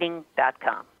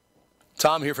saberheating.com.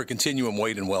 Tom here for Continuum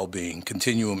Weight and Wellbeing.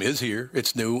 Continuum is here,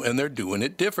 it's new, and they're doing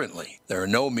it differently. There are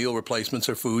no meal replacements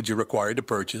or foods you're required to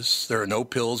purchase. There are no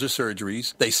pills or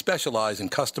surgeries. They specialize in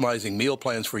customizing meal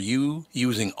plans for you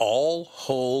using all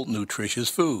whole, nutritious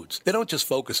foods. They don't just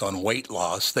focus on weight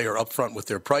loss. They are upfront with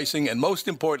their pricing, and most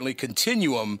importantly,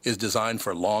 Continuum is designed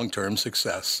for long-term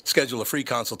success. Schedule a free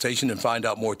consultation and find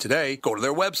out more today. Go to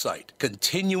their website,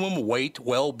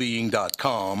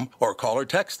 continuumweightwellbeing.com, or call or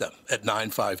text them at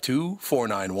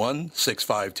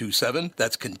 952-491-6527.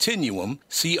 That's Continuum,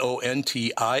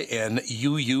 CONTINUUM,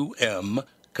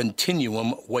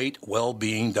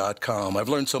 continuumweightwellbeing.com. I've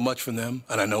learned so much from them,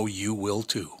 and I know you will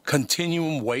too.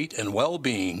 Continuum Weight and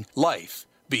Wellbeing, life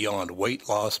beyond weight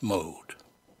loss mode.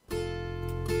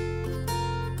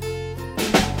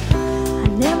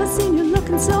 I've never seen you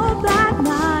looking so bad,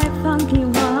 my funky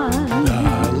one.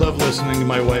 I love listening to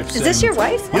my wife sing. Is this your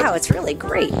wife? Yep. Wow, it's really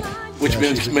great. Which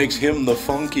makes him the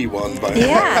funky one.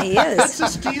 Yeah, he is. It's a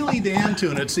Steely Dan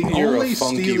tune. It's the only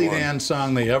Steely Dan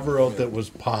song they ever wrote that was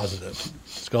positive.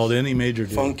 It's called Any Major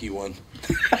Deal. Funky one.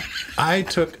 I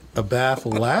took a bath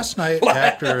last night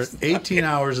after 18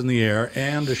 hours in the air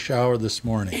and a shower this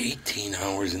morning. 18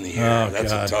 hours in the air.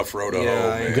 That's a tough road to hoe,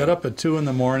 man. I got up at 2 in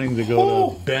the morning to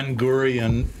go to Ben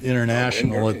Gurion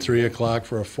International at 3 o'clock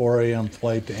for a 4 a.m.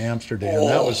 flight to Amsterdam.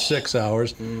 That was 6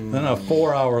 hours. Then a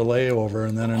 4-hour layover,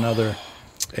 and then another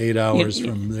 8 hours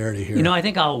from there to here. You know, I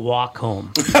think I'll walk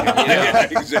home. Yeah,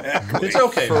 exactly. It's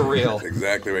okay. For real. That's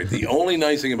exactly right. The only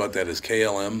nice thing about that is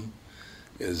KLM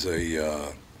is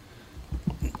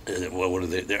what are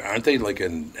they? Aren't they like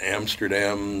in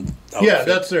Amsterdam? Outfit? Yeah,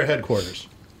 that's their headquarters.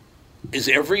 Is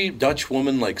every Dutch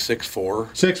woman like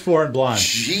 6'4"? 6'4" and blonde.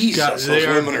 Jesus, those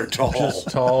women are tall. Just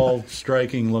tall,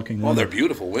 striking-looking women. Well, they're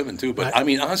beautiful women too. But I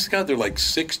mean, honest to God, they're like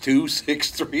 6'2",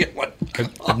 6'3". I'm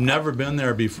like, I've never been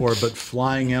there before, but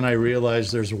flying in, I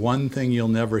realized there's one thing you'll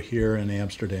never hear in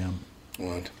Amsterdam.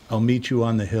 What? I'll meet you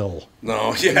on the hill.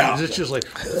 No, yeah. It's just like...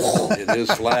 It is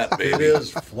flat, baby. It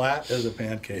is flat as a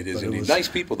pancake. It is indeed. Nice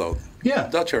people, though. Yeah.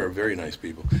 Dutch are very nice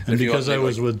people. And because I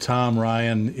was with Tom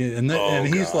Ryan, and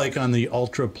he's like on the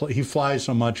ultra... He flies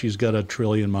so much, he's got 1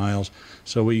 trillion miles.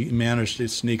 So we managed to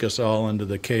sneak us all into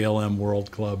the KLM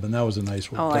World Club, and that was a nice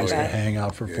place to hang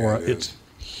out for 4 hours. It's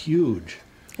huge.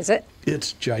 Is it?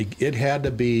 It's It had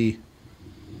to be...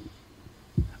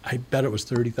 I bet it was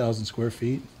 30,000 square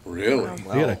feet. Really?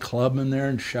 We had a club in there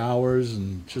and showers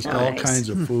and just all kinds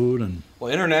of food. And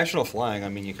well, international flying, I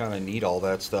mean, you kind of need all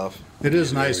that stuff. it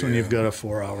is nice when you've got a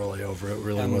 4-hour layover. It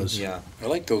really was. Yeah. I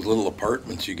like those little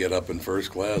apartments you get up in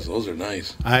first class. Those are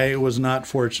nice. I was not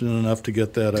fortunate enough to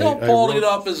get that. Tell Paul to get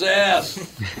off his ass.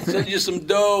 Send you some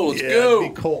dough. Let's go.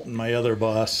 It'd be Colton, my other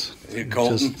boss.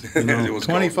 Colton? It was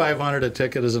 $2,500 a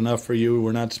ticket is enough for you.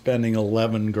 We're not spending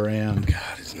 $11,000.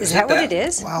 God, is that what it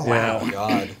is? Wow. Yeah. Oh,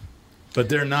 God. But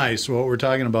they're nice. What we're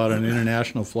talking about on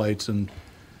international flights, and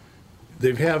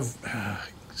they have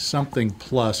something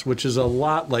plus, which is a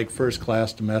lot like first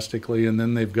class domestically, and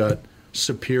then they've got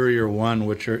Superior One,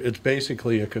 which it's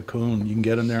basically a cocoon. You can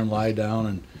get in there and lie down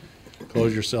and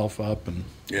close yourself up, and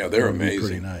yeah, they're amazing.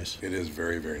 Pretty nice. It is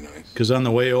very, very nice. Because on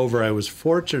the way over, I was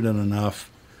fortunate enough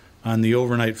on the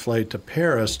overnight flight to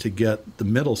Paris to get the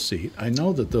middle seat. I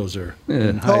know that those are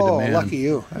in high demand. Lucky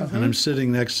you. And I'm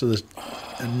sitting next to this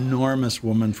enormous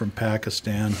woman from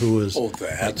Pakistan who is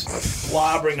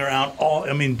slobbering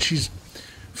around. She's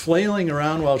flailing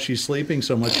around while she's sleeping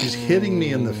so much, she's hitting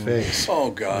me in the face.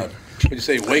 Oh, God. What you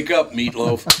say, wake up,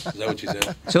 meatloaf? Is that what you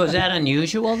said? So is that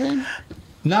unusual then?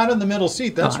 Not in the middle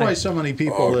seat. That's why so many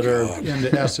people that are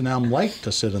into S&M like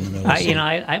to sit in the middle seat.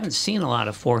 I haven't seen a lot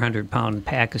of 400-pound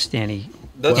Pakistani.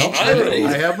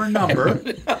 I have her number.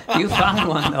 You found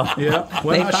one, though. Yeah.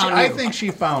 Well, I think she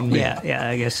found me. Yeah,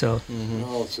 I guess so.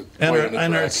 Mm-hmm.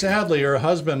 And sadly, her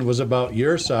husband was about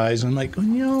your size. And like,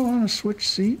 you don't want to switch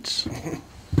seats?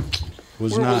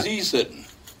 Where was he sitting?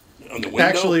 On the window?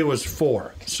 Actually, it was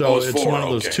 4. So it's 4, one of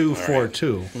those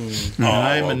 2-4-2. And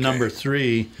I'm in number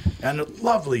 3. And a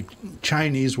lovely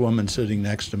Chinese woman sitting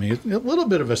next to me. A little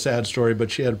bit of a sad story,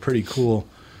 but she had a pretty cool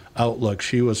outlook.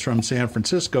 She was from San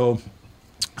Francisco,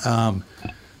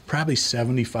 probably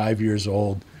 75 years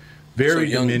old, very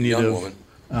diminutive. Young woman.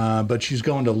 But she's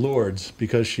going to Lourdes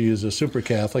because she is a super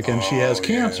Catholic and she has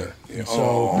cancer. Yeah.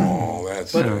 So,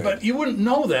 that's but you wouldn't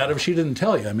know that if she didn't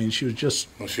tell you. I mean, she was just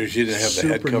she didn't have the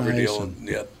head cover deal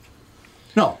yet.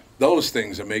 No. Those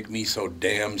things that make me so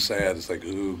damn sad. It's like,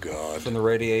 oh, God. From the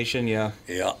radiation, yeah.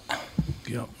 Yeah.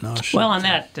 Yep. No, well, on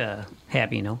that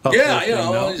happy note.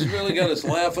 Yeah, he's really got us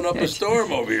laughing up a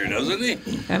storm over here, doesn't he?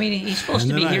 I mean, he's supposed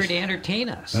to be here to entertain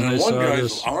us. And one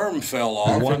guy's arm fell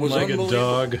off. One-legged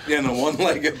dog. Yeah, the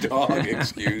one-legged dog,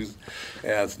 excuse.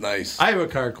 Yeah, it's nice. I have a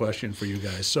car question for you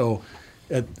guys. So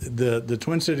the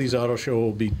Twin Cities Auto Show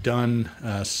will be done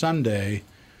Sunday,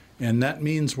 and that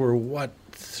means we're,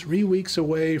 3 weeks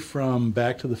away from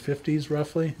Back to the 50s,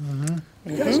 roughly? Mm-hmm.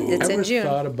 It's in June.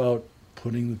 Thought about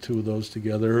putting the two of those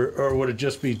together, or would it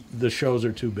just be the shows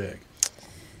are too big?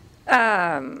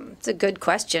 It's a good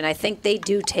question. I think they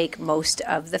do take most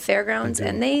of the fairgrounds,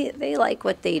 and they like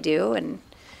what they do, and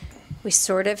we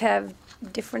sort of have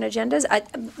different agendas.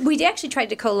 We actually tried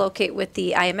to co-locate with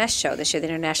the IMS show this year, the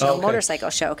International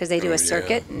Motorcycle Show, because they do a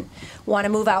circuit and want to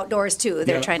move outdoors too.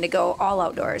 They're trying to go all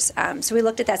outdoors. So we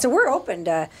looked at that. So we're open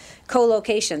to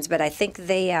co-locations, but I think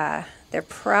they're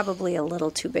probably a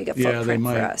little too big a footprint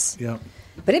for us. Yeah.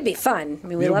 But it'd be fun. I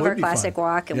mean, we love our classic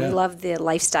walk, and we love the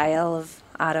lifestyle of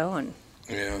Otto, and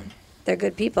they're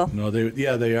good people. No,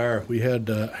 they are. We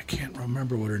had I can't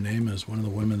remember what her name is. One of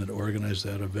the women that organized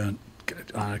that event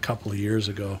a couple of years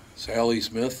ago. Sally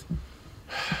Smith?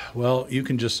 Well, you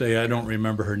can just say I don't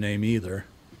remember her name either.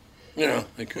 Yeah,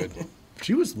 I could.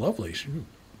 She was lovely.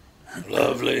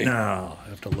 Lovely. No, I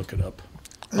have to look it up.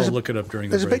 I'll look it up during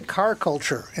the break. There's a big car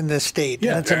culture in this state.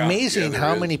 Yeah, and it's amazing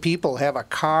how many people have a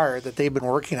car that they've been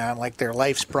working on, like their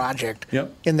life's project,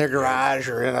 in their garage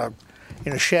or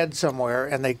in a shed somewhere,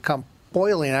 and they come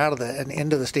boiling out of and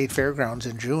into the state fairgrounds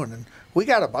in June. And we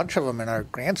got a bunch of them in our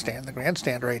grandstand, the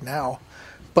grandstand right now.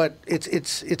 But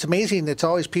it's amazing. It's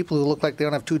always people who look like they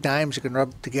don't have two dimes you can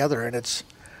rub together, and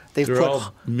they've They're put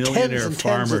all millionaire tens and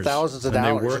farmers, tens of thousands of and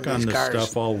dollars they work in on these this cars.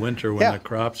 stuff all winter when the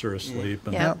crops are asleep.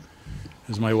 And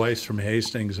as my wife's from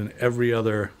Hastings, and every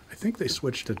other, I think they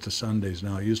switched it to Sundays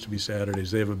now. It used to be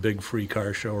Saturdays. They have a big free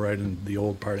car show right in the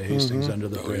old part of Hastings under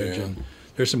the bridge, and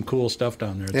there's some cool stuff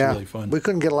down there. It's really fun. We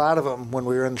couldn't get a lot of them when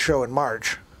we were in the show in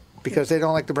March because they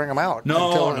don't like to bring them out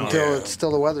until it's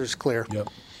still the weather's clear. Yep.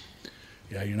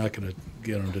 Yeah, you're not going to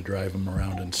get them to drive them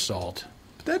around in salt.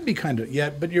 But that'd be kind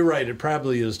of, but you're right. It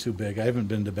probably is too big. I haven't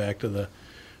been back to the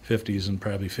 50s in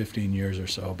probably 15 years or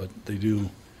so, but they do,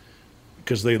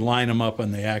 because they line them up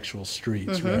on the actual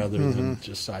streets rather than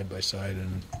just side by side,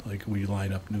 and like we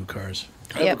line up new cars.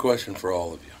 I have a question for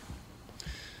all of you.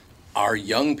 Are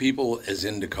young people as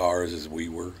into cars as we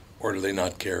were, or do they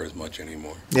not care as much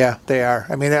anymore? Yeah, they are.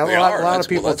 I mean, a lot of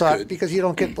people thought good. because a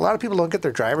lot of people don't get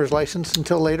their driver's license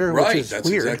until later, Right, which is that's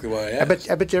weird. exactly why I asked.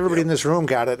 I bet you everybody in this room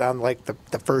got it on like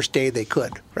the first day they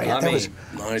could, right? Not That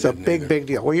me. was a big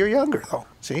deal. Well, you're younger though.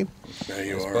 See? There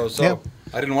you are. Suppose so. Yeah.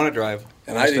 I didn't want to drive.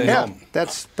 And I didn't. Home.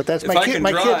 That's If my I kid. can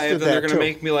My drive, kids then did they're that going to too.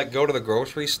 make me like go to the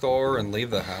grocery store and leave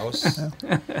the house.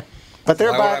 But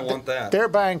they're Why would I buying. want that? They're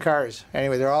buying cars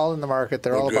anyway. They're all in the market.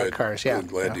 They're all about good. cars. Yeah. Good.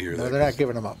 Glad to hear No, that. they're not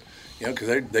giving them up. Yeah,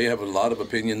 because they have a lot of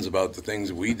opinions about the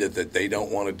things we did that they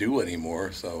don't want to do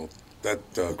anymore. So that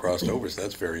crossed over. So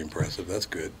that's very impressive. That's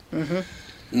good.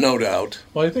 No doubt.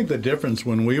 Well, I think the difference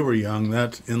when we were young,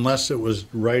 that unless it was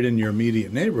right in your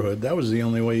immediate neighborhood, that was the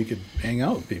only way you could hang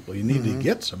out with people. You needed to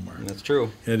get somewhere. That's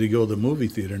true. You had to go to the movie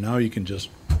theater. Now you can just,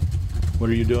 what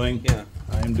are you doing? Yeah.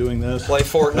 I am doing this. Play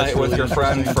Fortnite That's with really your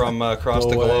friend interesting. from across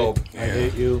Go the away. globe. I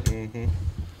hate you. You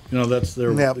know, that's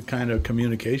their the kind of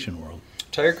communication world.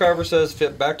 Tire Carver says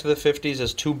Back to the 50s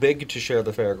is too big to share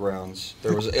the fairgrounds.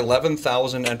 There was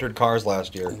 11,000 entered cars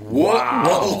last year.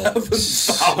 Wow. 11,000?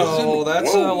 So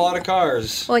that's a lot of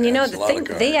cars. Well, and you know, the thing,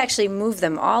 they actually move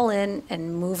them all in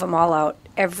and move them all out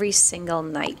every single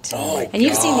night. And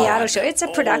you've seen the auto show. It's a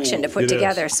production to put It is.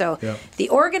 together. So Yeah. the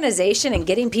organization and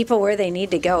getting people where they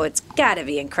need to go, it's got to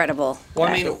be incredible. Well,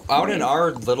 I mean, out in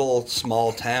our little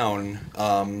small town,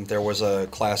 there was a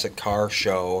classic car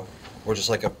show where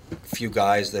just like a few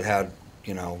guys that had,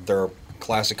 their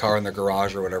classic car in their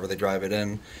garage or whatever, they drive it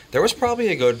in. There was probably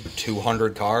a good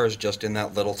 200 cars just in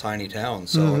that little tiny town.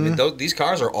 So, I mean, these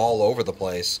cars are all over the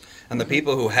place. And the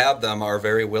people who have them are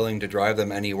very willing to drive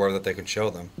them anywhere that they can show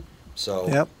them.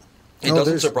 So it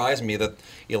doesn't surprise me that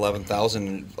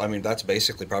 11,000, I mean, that's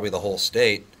basically probably the whole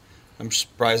state. I'm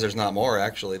surprised there's not more,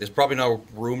 actually. There's probably no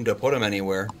room to put them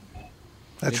anywhere.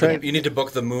 That's right. You need to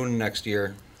book the moon next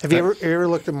year. Have you ever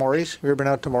looked at Maury's? Have you ever been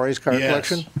out to Maury's car Yes.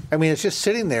 collection? I mean, it's just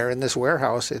sitting there in this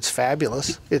warehouse. It's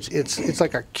fabulous. It's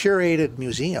like a curated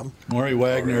museum. Maury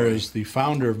Wagner is the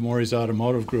founder of Maury's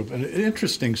Automotive Group. An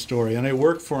interesting story, and I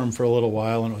worked for him for a little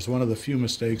while, and it was one of the few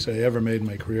mistakes I ever made in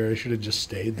my career. I should have just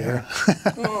stayed there.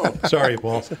 Sorry,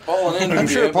 Paul. Paul and Andrew, I'm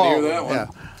sure Paul. hear that one. Yeah.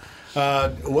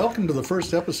 Welcome to the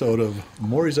first episode of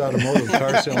Maury's Automotive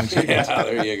Car Selling Secrets. Yeah,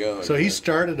 there you go. So he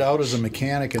started out as a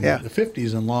mechanic in the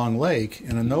 50s in Long Lake,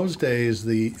 and in those days,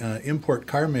 the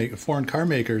foreign car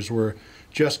makers were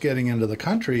just getting into the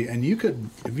country, and you could,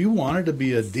 if you wanted to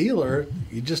be a dealer,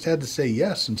 you just had to say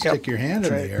yes and stick your hand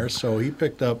in the air. So he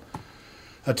picked up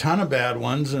a ton of bad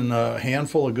ones and a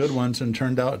handful of good ones, and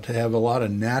turned out to have a lot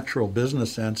of natural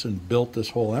business sense and built this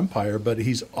whole empire. But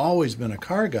he's always been a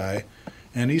car guy.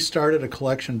 And he started a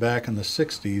collection back in the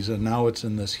 60s, and now it's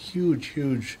in this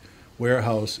huge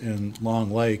warehouse in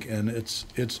Long Lake, and it's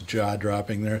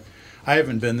jaw-dropping there. I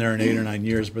haven't been there in 8 or 9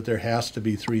 years, but there has to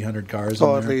be 300 cars in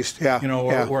there. At least, yeah. You know,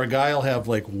 where a guy will have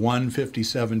like one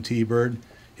 57 T-Bird,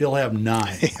 he'll have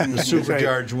 9. The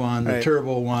supercharged one, the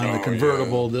turbo one, the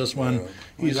convertible, this one. Well,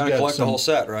 he's going to collect the whole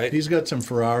set, right? He's got some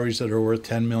Ferraris that are worth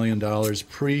 $10 million,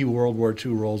 pre-World War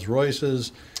II Rolls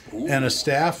Royces. Ooh. And a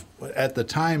staff, at the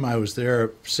time I was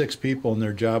there, 6 people, and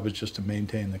their job was just to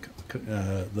maintain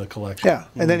the collection. Yeah,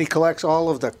 and then he collects all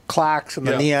of the clocks and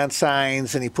the neon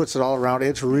signs, and he puts it all around.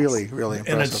 It's really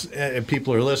impressive. And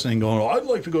people are listening going, oh, I'd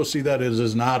like to go see that. It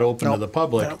is not open to the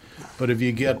public. Nope. But if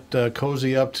you get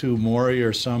cozy up to Maury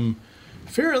or some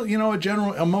fairly,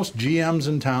 most GMs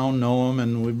in town know him,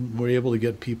 and we were able to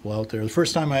get people out there. The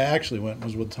first time I actually went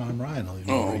was with Tom Ryan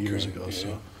years ago. Yeah.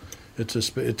 So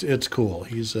it's cool.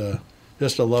 He's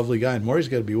just a lovely guy. And Maury's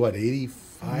got to be,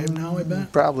 85 now, I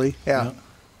bet? Probably, yeah.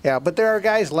 Yeah, but there are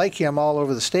guys like him all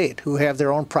over the state who have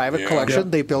their own private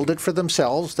collection. They build it for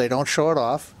themselves. They don't show it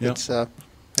off. It's a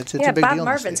big deal. Bob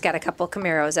Marvin's got a couple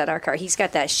Camaros at our car. He's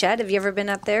got that shed. Have you ever been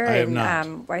up there? I have not.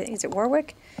 I think it's at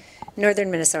Warwick,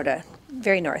 northern Minnesota,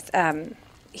 very north.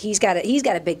 he's got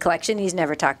a big collection. He's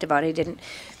never talked about it. He didn't.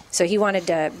 So he wanted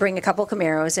to bring a couple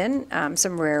Camaros in,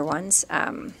 some rare ones.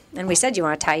 And we said, you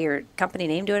want to tie your company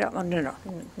name to it? Oh, no,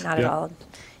 not at all.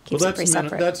 Keeps it pretty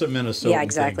separate. That's a Minnesota Yeah,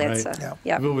 exactly. thing, right?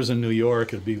 If it was in New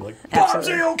York, it'd be like,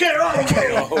 Absolutely. okay.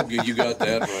 Oh, you got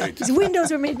that right. These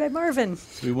windows were made by Marvin.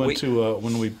 We went to,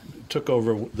 when we took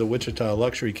over the Wichita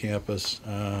Luxury Campus,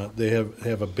 they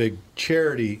have a big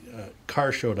charity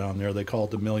car show down there. They call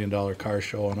it the $1 Million Car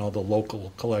Show, and all the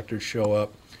local collectors show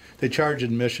up. They charge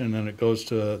admission, and it goes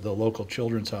to the local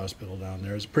children's hospital down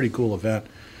there. It's a pretty cool event.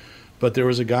 But there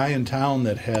was a guy in town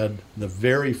that had the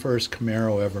very first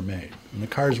Camaro ever made. And the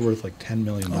car's worth like $10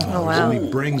 million. Oh, wow. And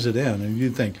he brings it in, and you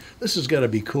think, this has got to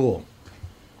be cool.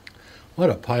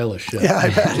 What a pile of shit. Yeah, I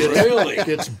bet. Really?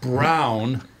 It's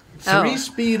brown,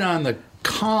 3-speed on the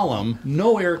column,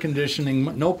 no air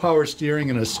conditioning, no power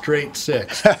steering, and a straight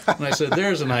 6. And I said,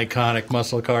 there's an iconic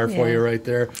muscle car for you right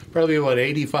there. Probably about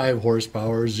 85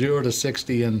 horsepower, 0 to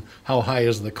 60, and how high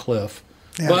is the cliff.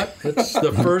 Yeah. But it's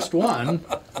the first one,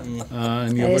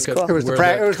 and you look at cool. It was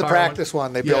the practice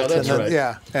one they built. That's right.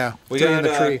 Yeah. We got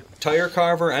Tire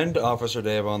Carver and Officer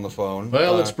Dave on the phone.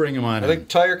 Well, let's bring him on. I think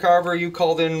Tire Carver, you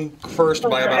called in first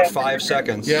by about 5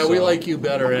 seconds. Yeah, we like you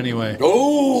better anyway.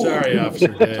 Oh, sorry, Officer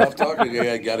Dave. Tough talking.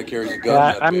 I got to carry the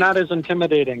gun. I'm not as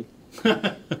intimidating.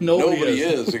 Nobody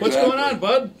is. Exactly. What's going on,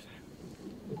 bud?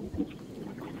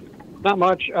 Not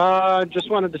much. Just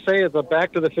wanted to say, as a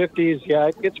back to the 50s, yeah,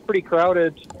 it gets pretty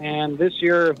crowded. And this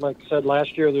year, like I said,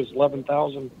 last year there's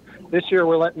 11,000. This year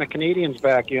we're letting the Canadians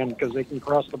back in because they can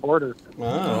cross the border.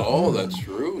 Oh, that's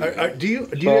true. Do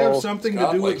you have something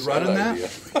to do with running that?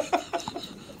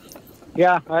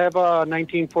 Yeah, I have a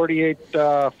 1948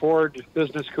 Ford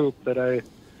business coupe that I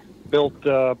built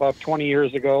about 20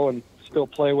 years ago and still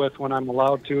play with when I'm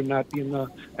allowed to, not be in the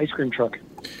ice cream truck.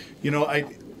 You know,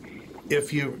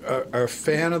 if you are a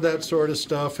fan of that sort of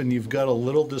stuff and you've got a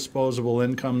little disposable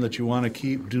income that you want to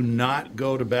keep, do not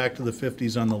go to Back to the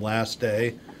 50s on the last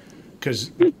day, because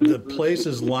the place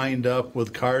is lined up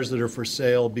with cars that are for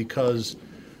sale because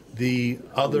the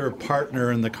other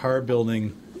partner in the car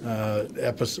building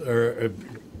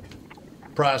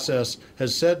process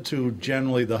has said to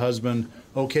generally the husband,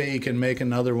 okay, you can make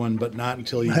another one, but not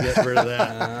until you get rid of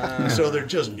that. So they're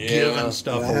just giving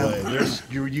stuff away. There's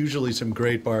usually some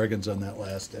great bargains on that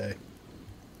last day.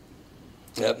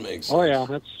 That makes sense. Oh, yeah,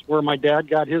 that's where my dad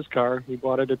got his car. He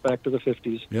bought it at Back to the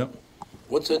 50s. Yep.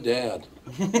 What's a dad?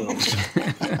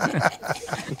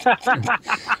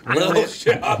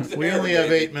 We only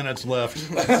have 8 minutes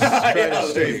left. Try to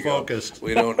stay focused.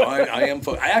 We don't. I am.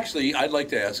 Actually, I'd like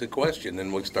to ask a question,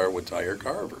 and we'll start with Tire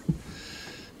Carver.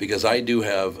 Because I do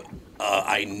have,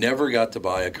 I never got to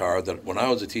buy a car that when I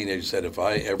was a teenager said if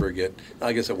I ever get,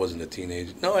 I guess I wasn't a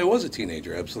teenager. No, I was a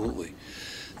teenager, absolutely.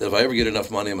 That if I ever get enough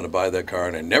money, I'm going to buy that car,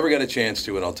 and I never got a chance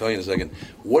to, and I'll tell you in a second.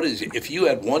 If you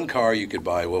had one car you could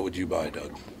buy, what would you buy,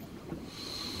 Doug?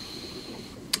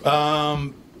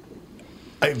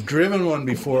 I've driven one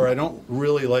before. I don't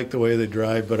really like the way they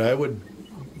drive, but I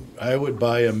would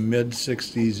buy a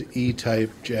mid-'60s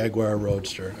E-Type Jaguar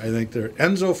Roadster. I think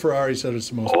Enzo Ferrari said it's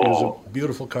the most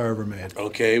beautiful car ever made.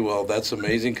 Okay, well, that's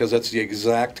amazing because that's the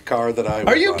exact car that I would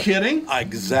buy. Are you kidding?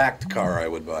 Exact car I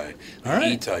would buy. All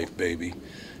right. E-Type, baby.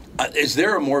 Is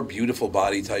there a more beautiful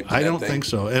body type than I don't that thing? think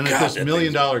so. And at this $1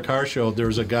 Million Car Show, there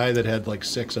was a guy that had like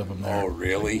 6 of them there. Oh,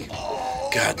 really?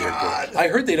 God, they're good. I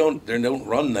heard they don't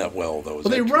run that well, though. Well,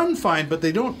 they run fine, but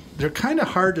they're kind of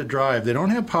hard to drive. They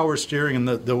don't have power steering, and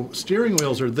the steering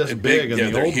wheels are this big, and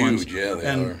the old ones. Yeah, they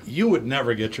are. You would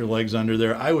never get your legs under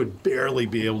there. I would barely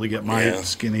be able to get my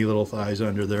skinny little thighs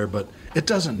under there, but it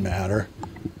doesn't matter.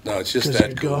 No, it's just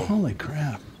that cool. Go, holy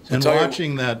crap. And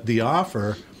watching The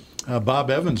Offer, Bob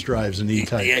Evans drives an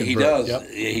E-Type. Yeah, he does. Yep.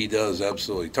 Yeah, he does,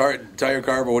 absolutely. Tire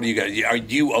Carver, what do you got?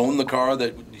 Do you own the car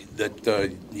that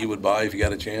you would buy if you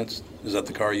got a chance? Is that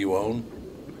the car you own?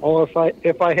 Oh,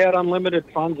 if I had unlimited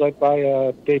funds, I'd buy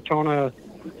a Daytona,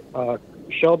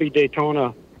 Shelby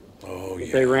Daytona. Oh,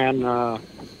 yeah. They ran, that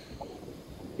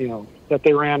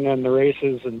they ran in the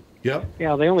races, and yeah, they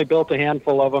only built a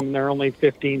handful of them. They're only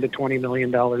 $15 to $20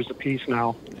 million a piece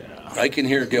now. Yeah. I can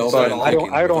hear Gelfand.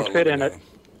 But I don't fit in it.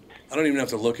 I don't even have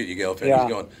to look at you, Gelfand. Yeah.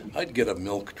 He's going, I'd get a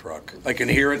milk truck. I can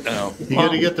hear it now. You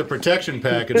got to get the protection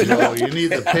package, though. You need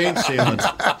the paint sealant.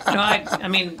 No, I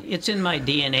mean, it's in my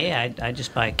DNA. I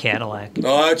just buy a Cadillac.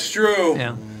 Oh, that's true.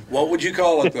 Yeah. What would you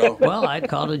call it, though? Well, I'd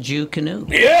call it a Jew canoe.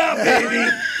 Yeah, baby!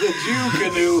 The Jew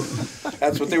canoe.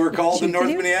 That's what they were called in North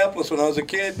Minneapolis when I was a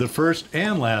kid. The first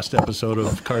and last episode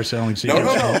of Car Selling Secrets.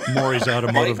 No. Maury's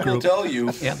Automotive Mike Group. will tell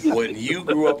you, when you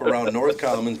grew up around North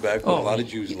Commons, back when a lot of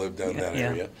Jews lived down that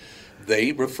area,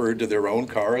 they referred to their own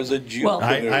car as a Jeep. Well,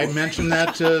 I mentioned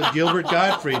that to Gilbert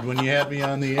Gottfried when you had me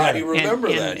on the air. I remember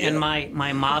that. And my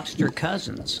mobster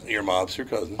cousins. Your mobster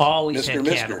cousins. Always Mr. had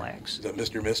Mister. Cadillacs. Is that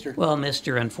Mr. Mister? Well,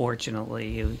 Mr.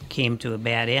 Unfortunately came to a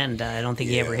bad end. I don't think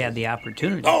he ever had the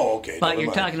opportunity. Oh, okay. But Never you're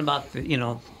mind. talking about the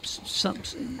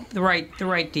right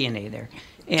DNA there,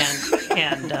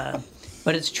 and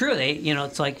but it's true.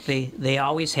 It's like they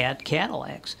always had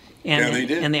Cadillacs. And, Yeah, they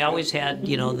did. And they always had,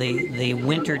 the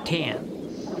winter tan.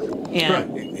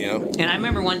 And, Right. Yeah. and I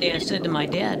remember one day I said to my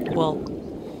dad, well,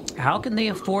 how can they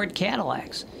afford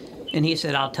Cadillacs? And he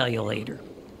said, I'll tell you later.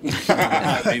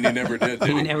 And he never did.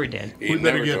 He never did. We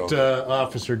better get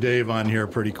Officer Dave on here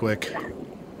pretty quick.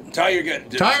 Tyre,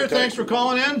 thanks for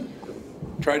calling in.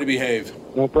 Try to behave.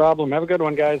 No problem. Have a good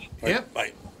one, guys. Yep.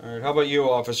 Bye. All right. How about you,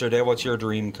 Officer Dave? What's your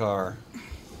dream car?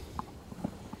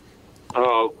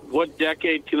 What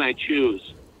decade can I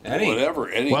choose? Whatever.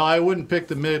 Any. Well, I wouldn't pick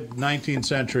the mid-19th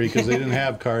century because they didn't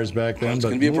have cars back then. That's but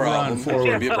gonna be a move problem. on It's forward.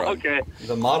 gonna be a problem. Okay.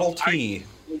 The Model T.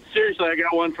 Seriously, I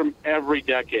got one from every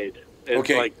decade. It's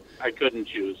Okay. like I couldn't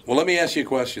choose. Well, let me ask you a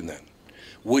question then.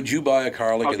 Would you buy a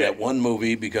car like in Okay. that one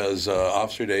movie, because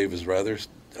Officer Dave is rather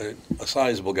a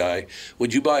sizable guy,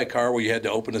 would you buy a car where you had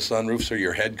to open the sunroof so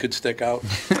your head could stick out?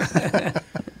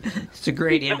 It's a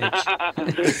great image.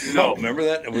 No. Remember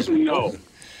that? It was No.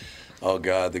 Oh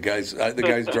God, the guy's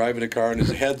driving a car and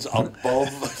his head's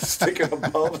sticking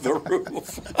above the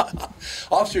roof.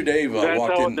 Officer Dave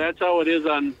walked in. That's how it is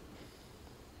on.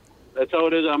 That's how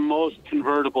it is on most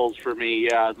convertibles for me.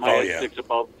 Yeah, my head sticks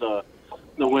above the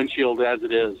windshield as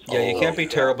it is. Yeah, you can't be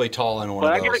terribly tall in one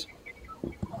But of those.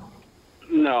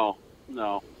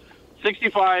 No.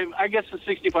 65. I guess the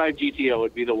 65 GTO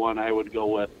would be the one I would go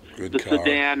with. Good the car.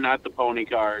 sedan, not the pony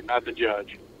car, not the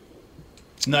Judge.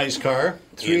 Nice car.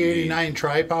 389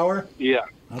 tri-power. Yeah.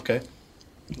 Okay.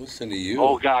 Listen to you.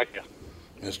 Oh, gotcha.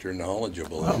 Mr.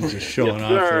 Knowledgeable. I'm just showing Yes, off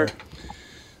sir. there.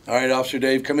 All right, Officer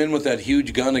Dave, come in with that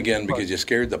huge gun again because you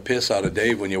scared the piss out of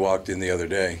Dave when you walked in the other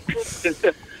day.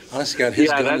 Honest to God,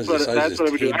 his gun is the size that's of what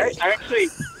I his would do. table.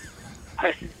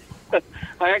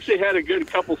 I actually had a good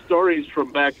couple stories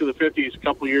from back to the 50s, a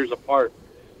couple years apart.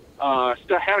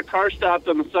 Had a car stopped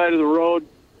on the side of the road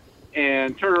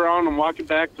and turned around and walking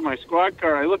back to my squad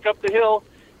car. I look up the hill,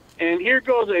 and here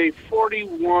goes a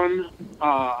 41,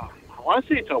 I want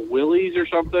to say it's a Willys or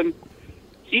something.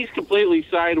 He's completely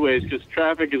sideways because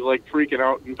traffic is like freaking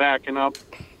out and backing up.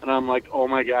 And I'm like, oh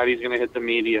my God, he's going to hit the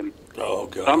median. Oh,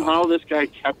 God. Somehow this guy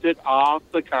kept it off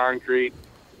the concrete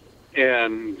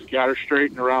and got her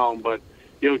straightened around. But,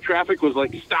 traffic was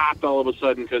like stopped all of a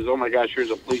sudden because, oh my gosh,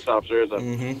 here's a police officer. There's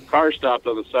a car stopped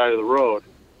on the side of the road.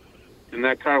 And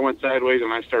that car went sideways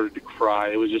and I started to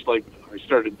cry. It was just like I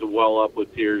started to well up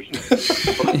with tears.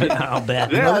 I'll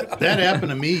bet. That happened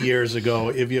to me years ago.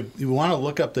 If you want to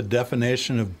look up the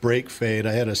definition of brake fade,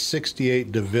 I had a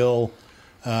 68 DeVille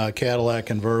Cadillac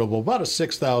convertible, about a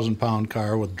 6,000-pound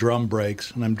car with drum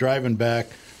brakes, and I'm driving back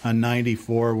on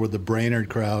 94 with the Brainerd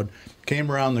crowd.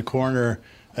 Came around the corner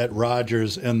at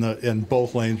Rogers, and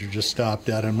both lanes are just stopped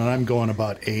at him, and I'm going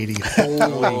about 80.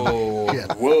 Holy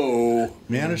shit. Whoa.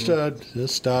 Managed to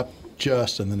just stop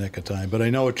just in the nick of time. But I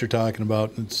know what you're talking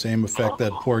about. It's the same effect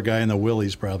that poor guy in the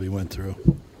Willys probably went through.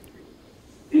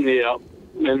 Yeah.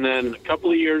 And then a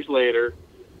couple of years later,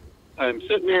 I'm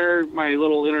sitting there, my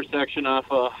little intersection off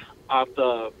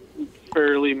the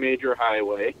fairly major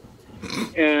highway,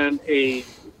 and a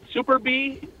Super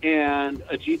B and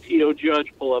a GTO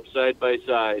Judge pull up side by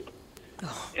side.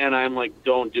 And I'm like,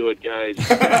 don't do it, guys.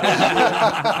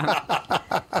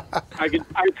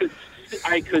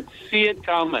 I could see it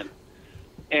coming.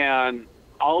 And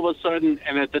all of a sudden,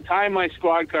 and at the time my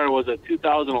squad car was a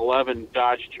 2011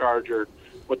 Dodge Charger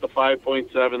with the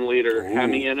 5.7 liter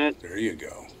Hemi in it. There you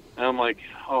go. And I'm like,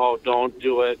 oh, don't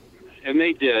do it. And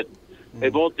they did. They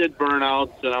both did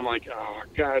burnouts, and I'm like, oh,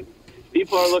 God.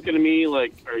 People are looking at me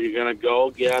like, are you going to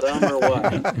go get them or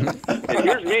what? And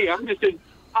here's me.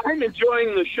 I'm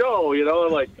enjoying the show,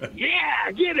 like, yeah,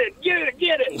 get it.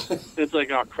 It's like,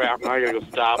 oh, crap, now I got to go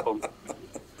stop them.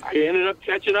 I ended up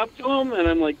catching up to them, and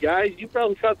I'm like, guys, you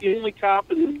probably caught the only cop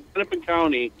in Hennepin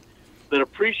County that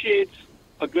appreciates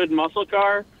a good muscle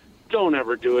car. Don't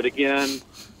ever do it again.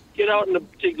 Get out in the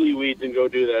tiggly weeds and go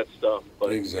do that stuff.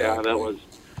 But, yeah,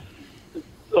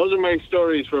 those are my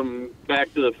stories from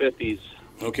back to the 50s.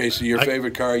 Okay, so your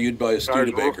favorite car, you'd buy a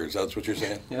Studebaker's. That's what you're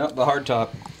saying? Yeah, the hardtop.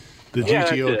 The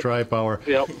GTO Tri-Power.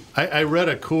 Yep. I read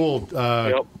a cool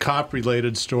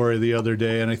cop-related story the other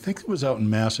day, and I think it was out in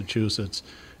Massachusetts.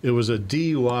 It was a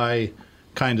DUI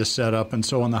kind of setup, and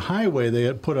so on the highway they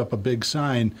had put up a big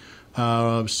sign,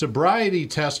 sobriety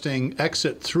testing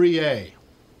exit 3A.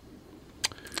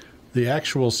 the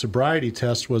actual sobriety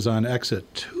test was on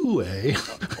exit 2A.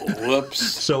 Whoops.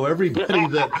 So everybody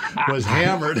that was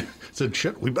hammered said,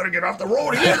 shit, we better get off the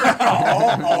road here.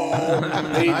 I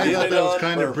thought that was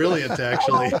kind of brilliant,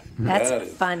 actually.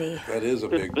 That's funny. That is a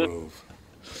big move.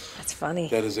 That's funny.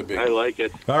 That is a big I like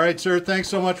it. All right, sir. Thanks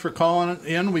so much for calling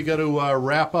in. We got to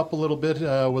wrap up a little bit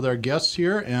with our guests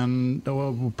here, and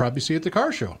we'll probably see you at the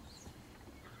car show.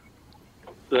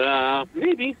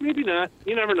 Maybe not.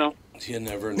 You never know. You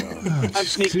never know. I'm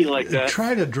sneaky like that.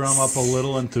 Try to drum up a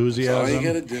little enthusiasm. That's all you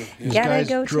got to do. These guys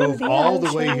drove all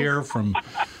the way here from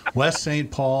West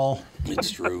St. Paul. It's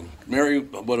true. Mary,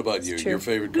 what about you? Your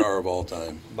favorite car of all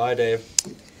time? Bye, Dave.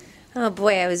 Oh,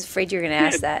 boy, I was afraid you were going to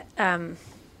ask that.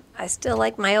 I still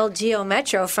like my old Geo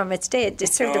Metro from its day. It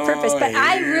served a purpose, but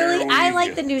I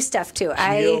like the new stuff too.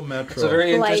 Geo Metro. It's a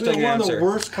very interesting one answer. of the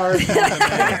worst cars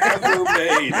ever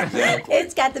made. Exactly.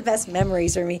 It's got the best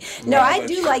memories for me. No, I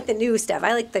do like the new stuff.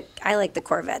 I like the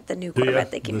Corvette, the new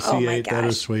Corvette they came. The C8, Oh my gosh, that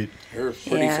is sweet. They're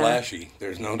pretty flashy.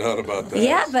 There's no doubt about that.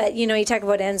 Yeah, but you talk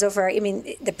about Enzo for. I mean,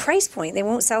 the price point. They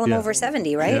won't sell them over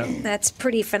 70, right? Yeah. That's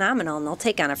pretty phenomenal, and they'll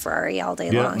take on a Ferrari all day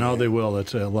Yeah, long. no, they will.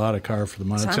 It's a lot of car for the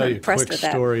money. So I'll I'm tell you a impressed quick with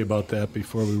that. story about that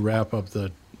before we wrap up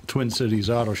the Twin Cities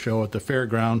Auto Show at the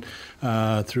fairground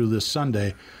through this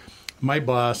Sunday. My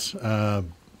boss has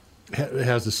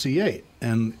a C8,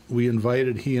 and we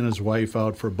invited he and his wife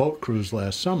out for a boat cruise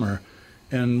last summer.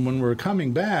 And when we're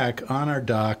coming back on our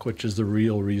dock, which is the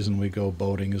real reason we go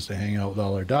boating, is to hang out with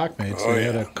all our dock mates, they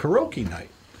had a karaoke night.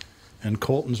 And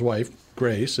Colton's wife,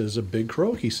 Grace, is a big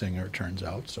karaoke singer, it turns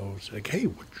out. So it's like, hey,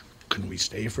 can we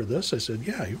stay for this? I said,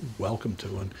 yeah, you're welcome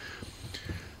to. And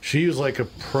she was like a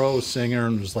pro singer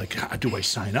and was like, do I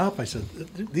sign up? I said,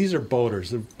 these are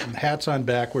boaters. The hats on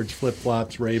backwards,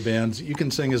 flip-flops, Ray-Bans. You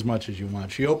can sing as much as you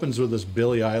want. She opens with this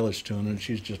Billie Eilish tune, and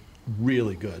she's just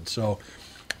really good. So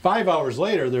 5 hours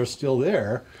later, they're still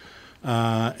there.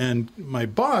 And my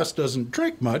boss doesn't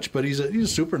drink much, but he's a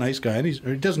super nice guy. And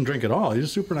he doesn't drink at all. He's a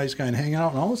super nice guy and hang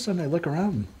out. And all of a sudden, I look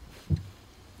around, and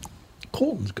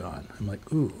Colton's gone. I'm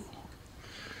like, ooh.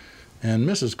 And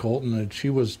Mrs. Colton, she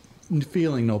was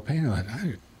feeling no pain. I'm like,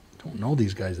 I don't know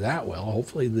these guys that well.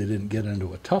 Hopefully they didn't get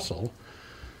into a tussle.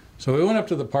 So we went up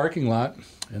to the parking lot,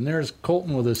 and there's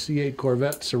Colton with a C8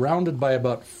 Corvette surrounded by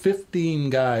about 15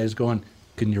 guys going,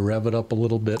 can you rev it up a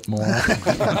little bit more?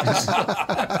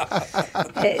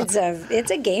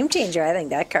 It's a game changer. I think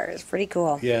that car is pretty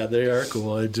cool. Yeah, they are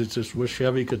cool. I just wish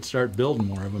Chevy could start building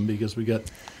more of them because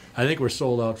I think we're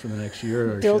sold out for the next year.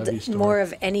 At our Build Chevy store. more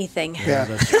of anything. Yeah,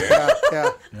 that's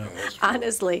Yeah.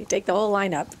 Honestly, take the whole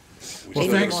lineup. Well,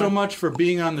 thanks so much for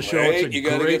being on the show. Wait, you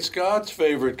got to get Scott's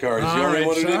favorite car. He's the only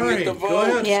one who didn't get the vote. Go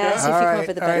ahead, Yeah, Scott. see if you come up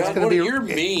with a better one. You're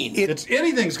mean.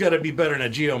 Anything's got to be better than a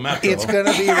Geo Metro. It's going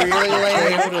to be really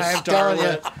lame. Toyota I'm telling you.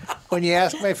 Starlet. When you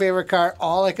ask my favorite car,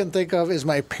 all I can think of is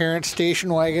my parents'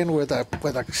 station wagon with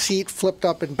a seat flipped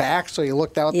up and back, so you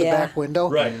looked out the back window.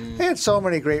 Right. They had so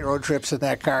many great road trips in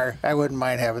that car. I wouldn't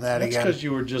mind having that That's again. because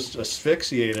you were just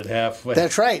asphyxiated halfway.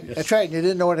 That's right. That's right. And you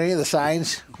didn't know what any of the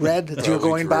signs read that you were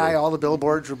going by. All the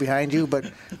billboards were behind you.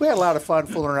 But we had a lot of fun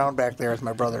fooling around back there with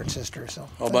my brother and sister. So.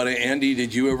 How about Andy?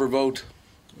 Did you ever vote?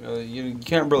 You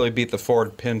can't really beat the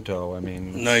Ford Pinto. I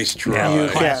mean, nice try. Yeah,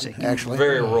 classic, actually.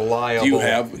 Very reliable. Do you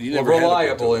have? You never had a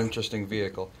reliable, interesting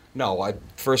vehicle. No,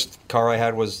 first car I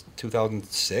had was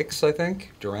 2006, I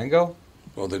think, Durango.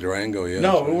 Well, the Durango, yeah.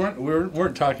 No, we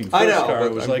weren't talking first I know, car. but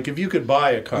It was I'm- like if you could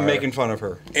buy a car. I'm making fun of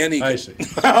her. I see.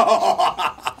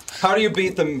 How do you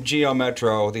beat the Geo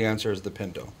Metro? The answer is the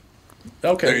Pinto.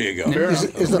 Okay. There you go.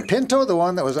 Is the Pinto the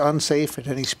one that was unsafe at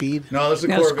any speed? No, that's a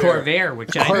That was Corvair. Corvair, which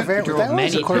Corvair? I drove That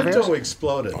was many a Corvair? times. Pinto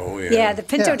exploded. Oh, yeah. Yeah, the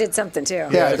Pinto Yeah. did something too.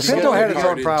 Yeah, the Pinto had its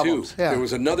car own did, problems. too. Yeah. There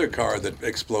was another car that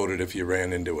exploded if you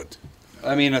ran into it.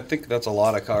 I mean, I think that's a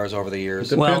lot of cars over the years.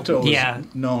 The Well, Pinto was yeah.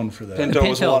 known for that. Pinto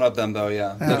was Pinto- one of them, though.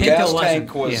 Yeah, the Pinto gas wasn't-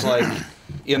 tank was yeah. like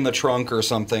in the trunk or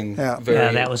something. Yeah.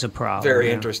 Very, that was a problem. Very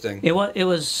yeah. interesting. It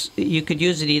was. You could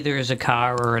use it either as a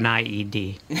car or an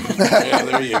IED. Yeah,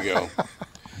 there you go.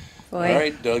 Boy. All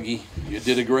right, Dougie, you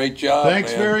did a great job.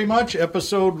 Thanks man. very much.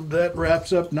 Episode that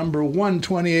wraps up number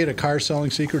 128 of Car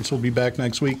Selling Secrets. Will be back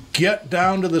next week. Get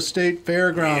down to the state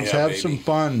fairgrounds. Yeah, have baby. some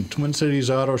fun. Twin Cities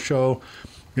Auto Show.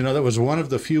 You know, that was one of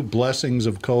the few blessings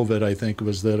of COVID, I think,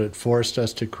 was that it forced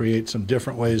us to create some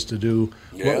different ways to do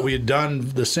Yeah. what we had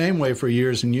done the same way for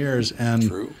years and years. And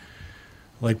True.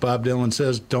 like Bob Dylan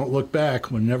says, don't look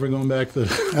back. We're never going back to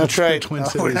the That's right. Twin No,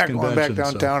 Cities we're not Convention. going back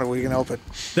downtown if we can help it.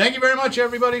 Thank you very much,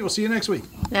 everybody. We'll see you next week.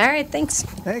 All right, thanks.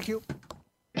 Thank you.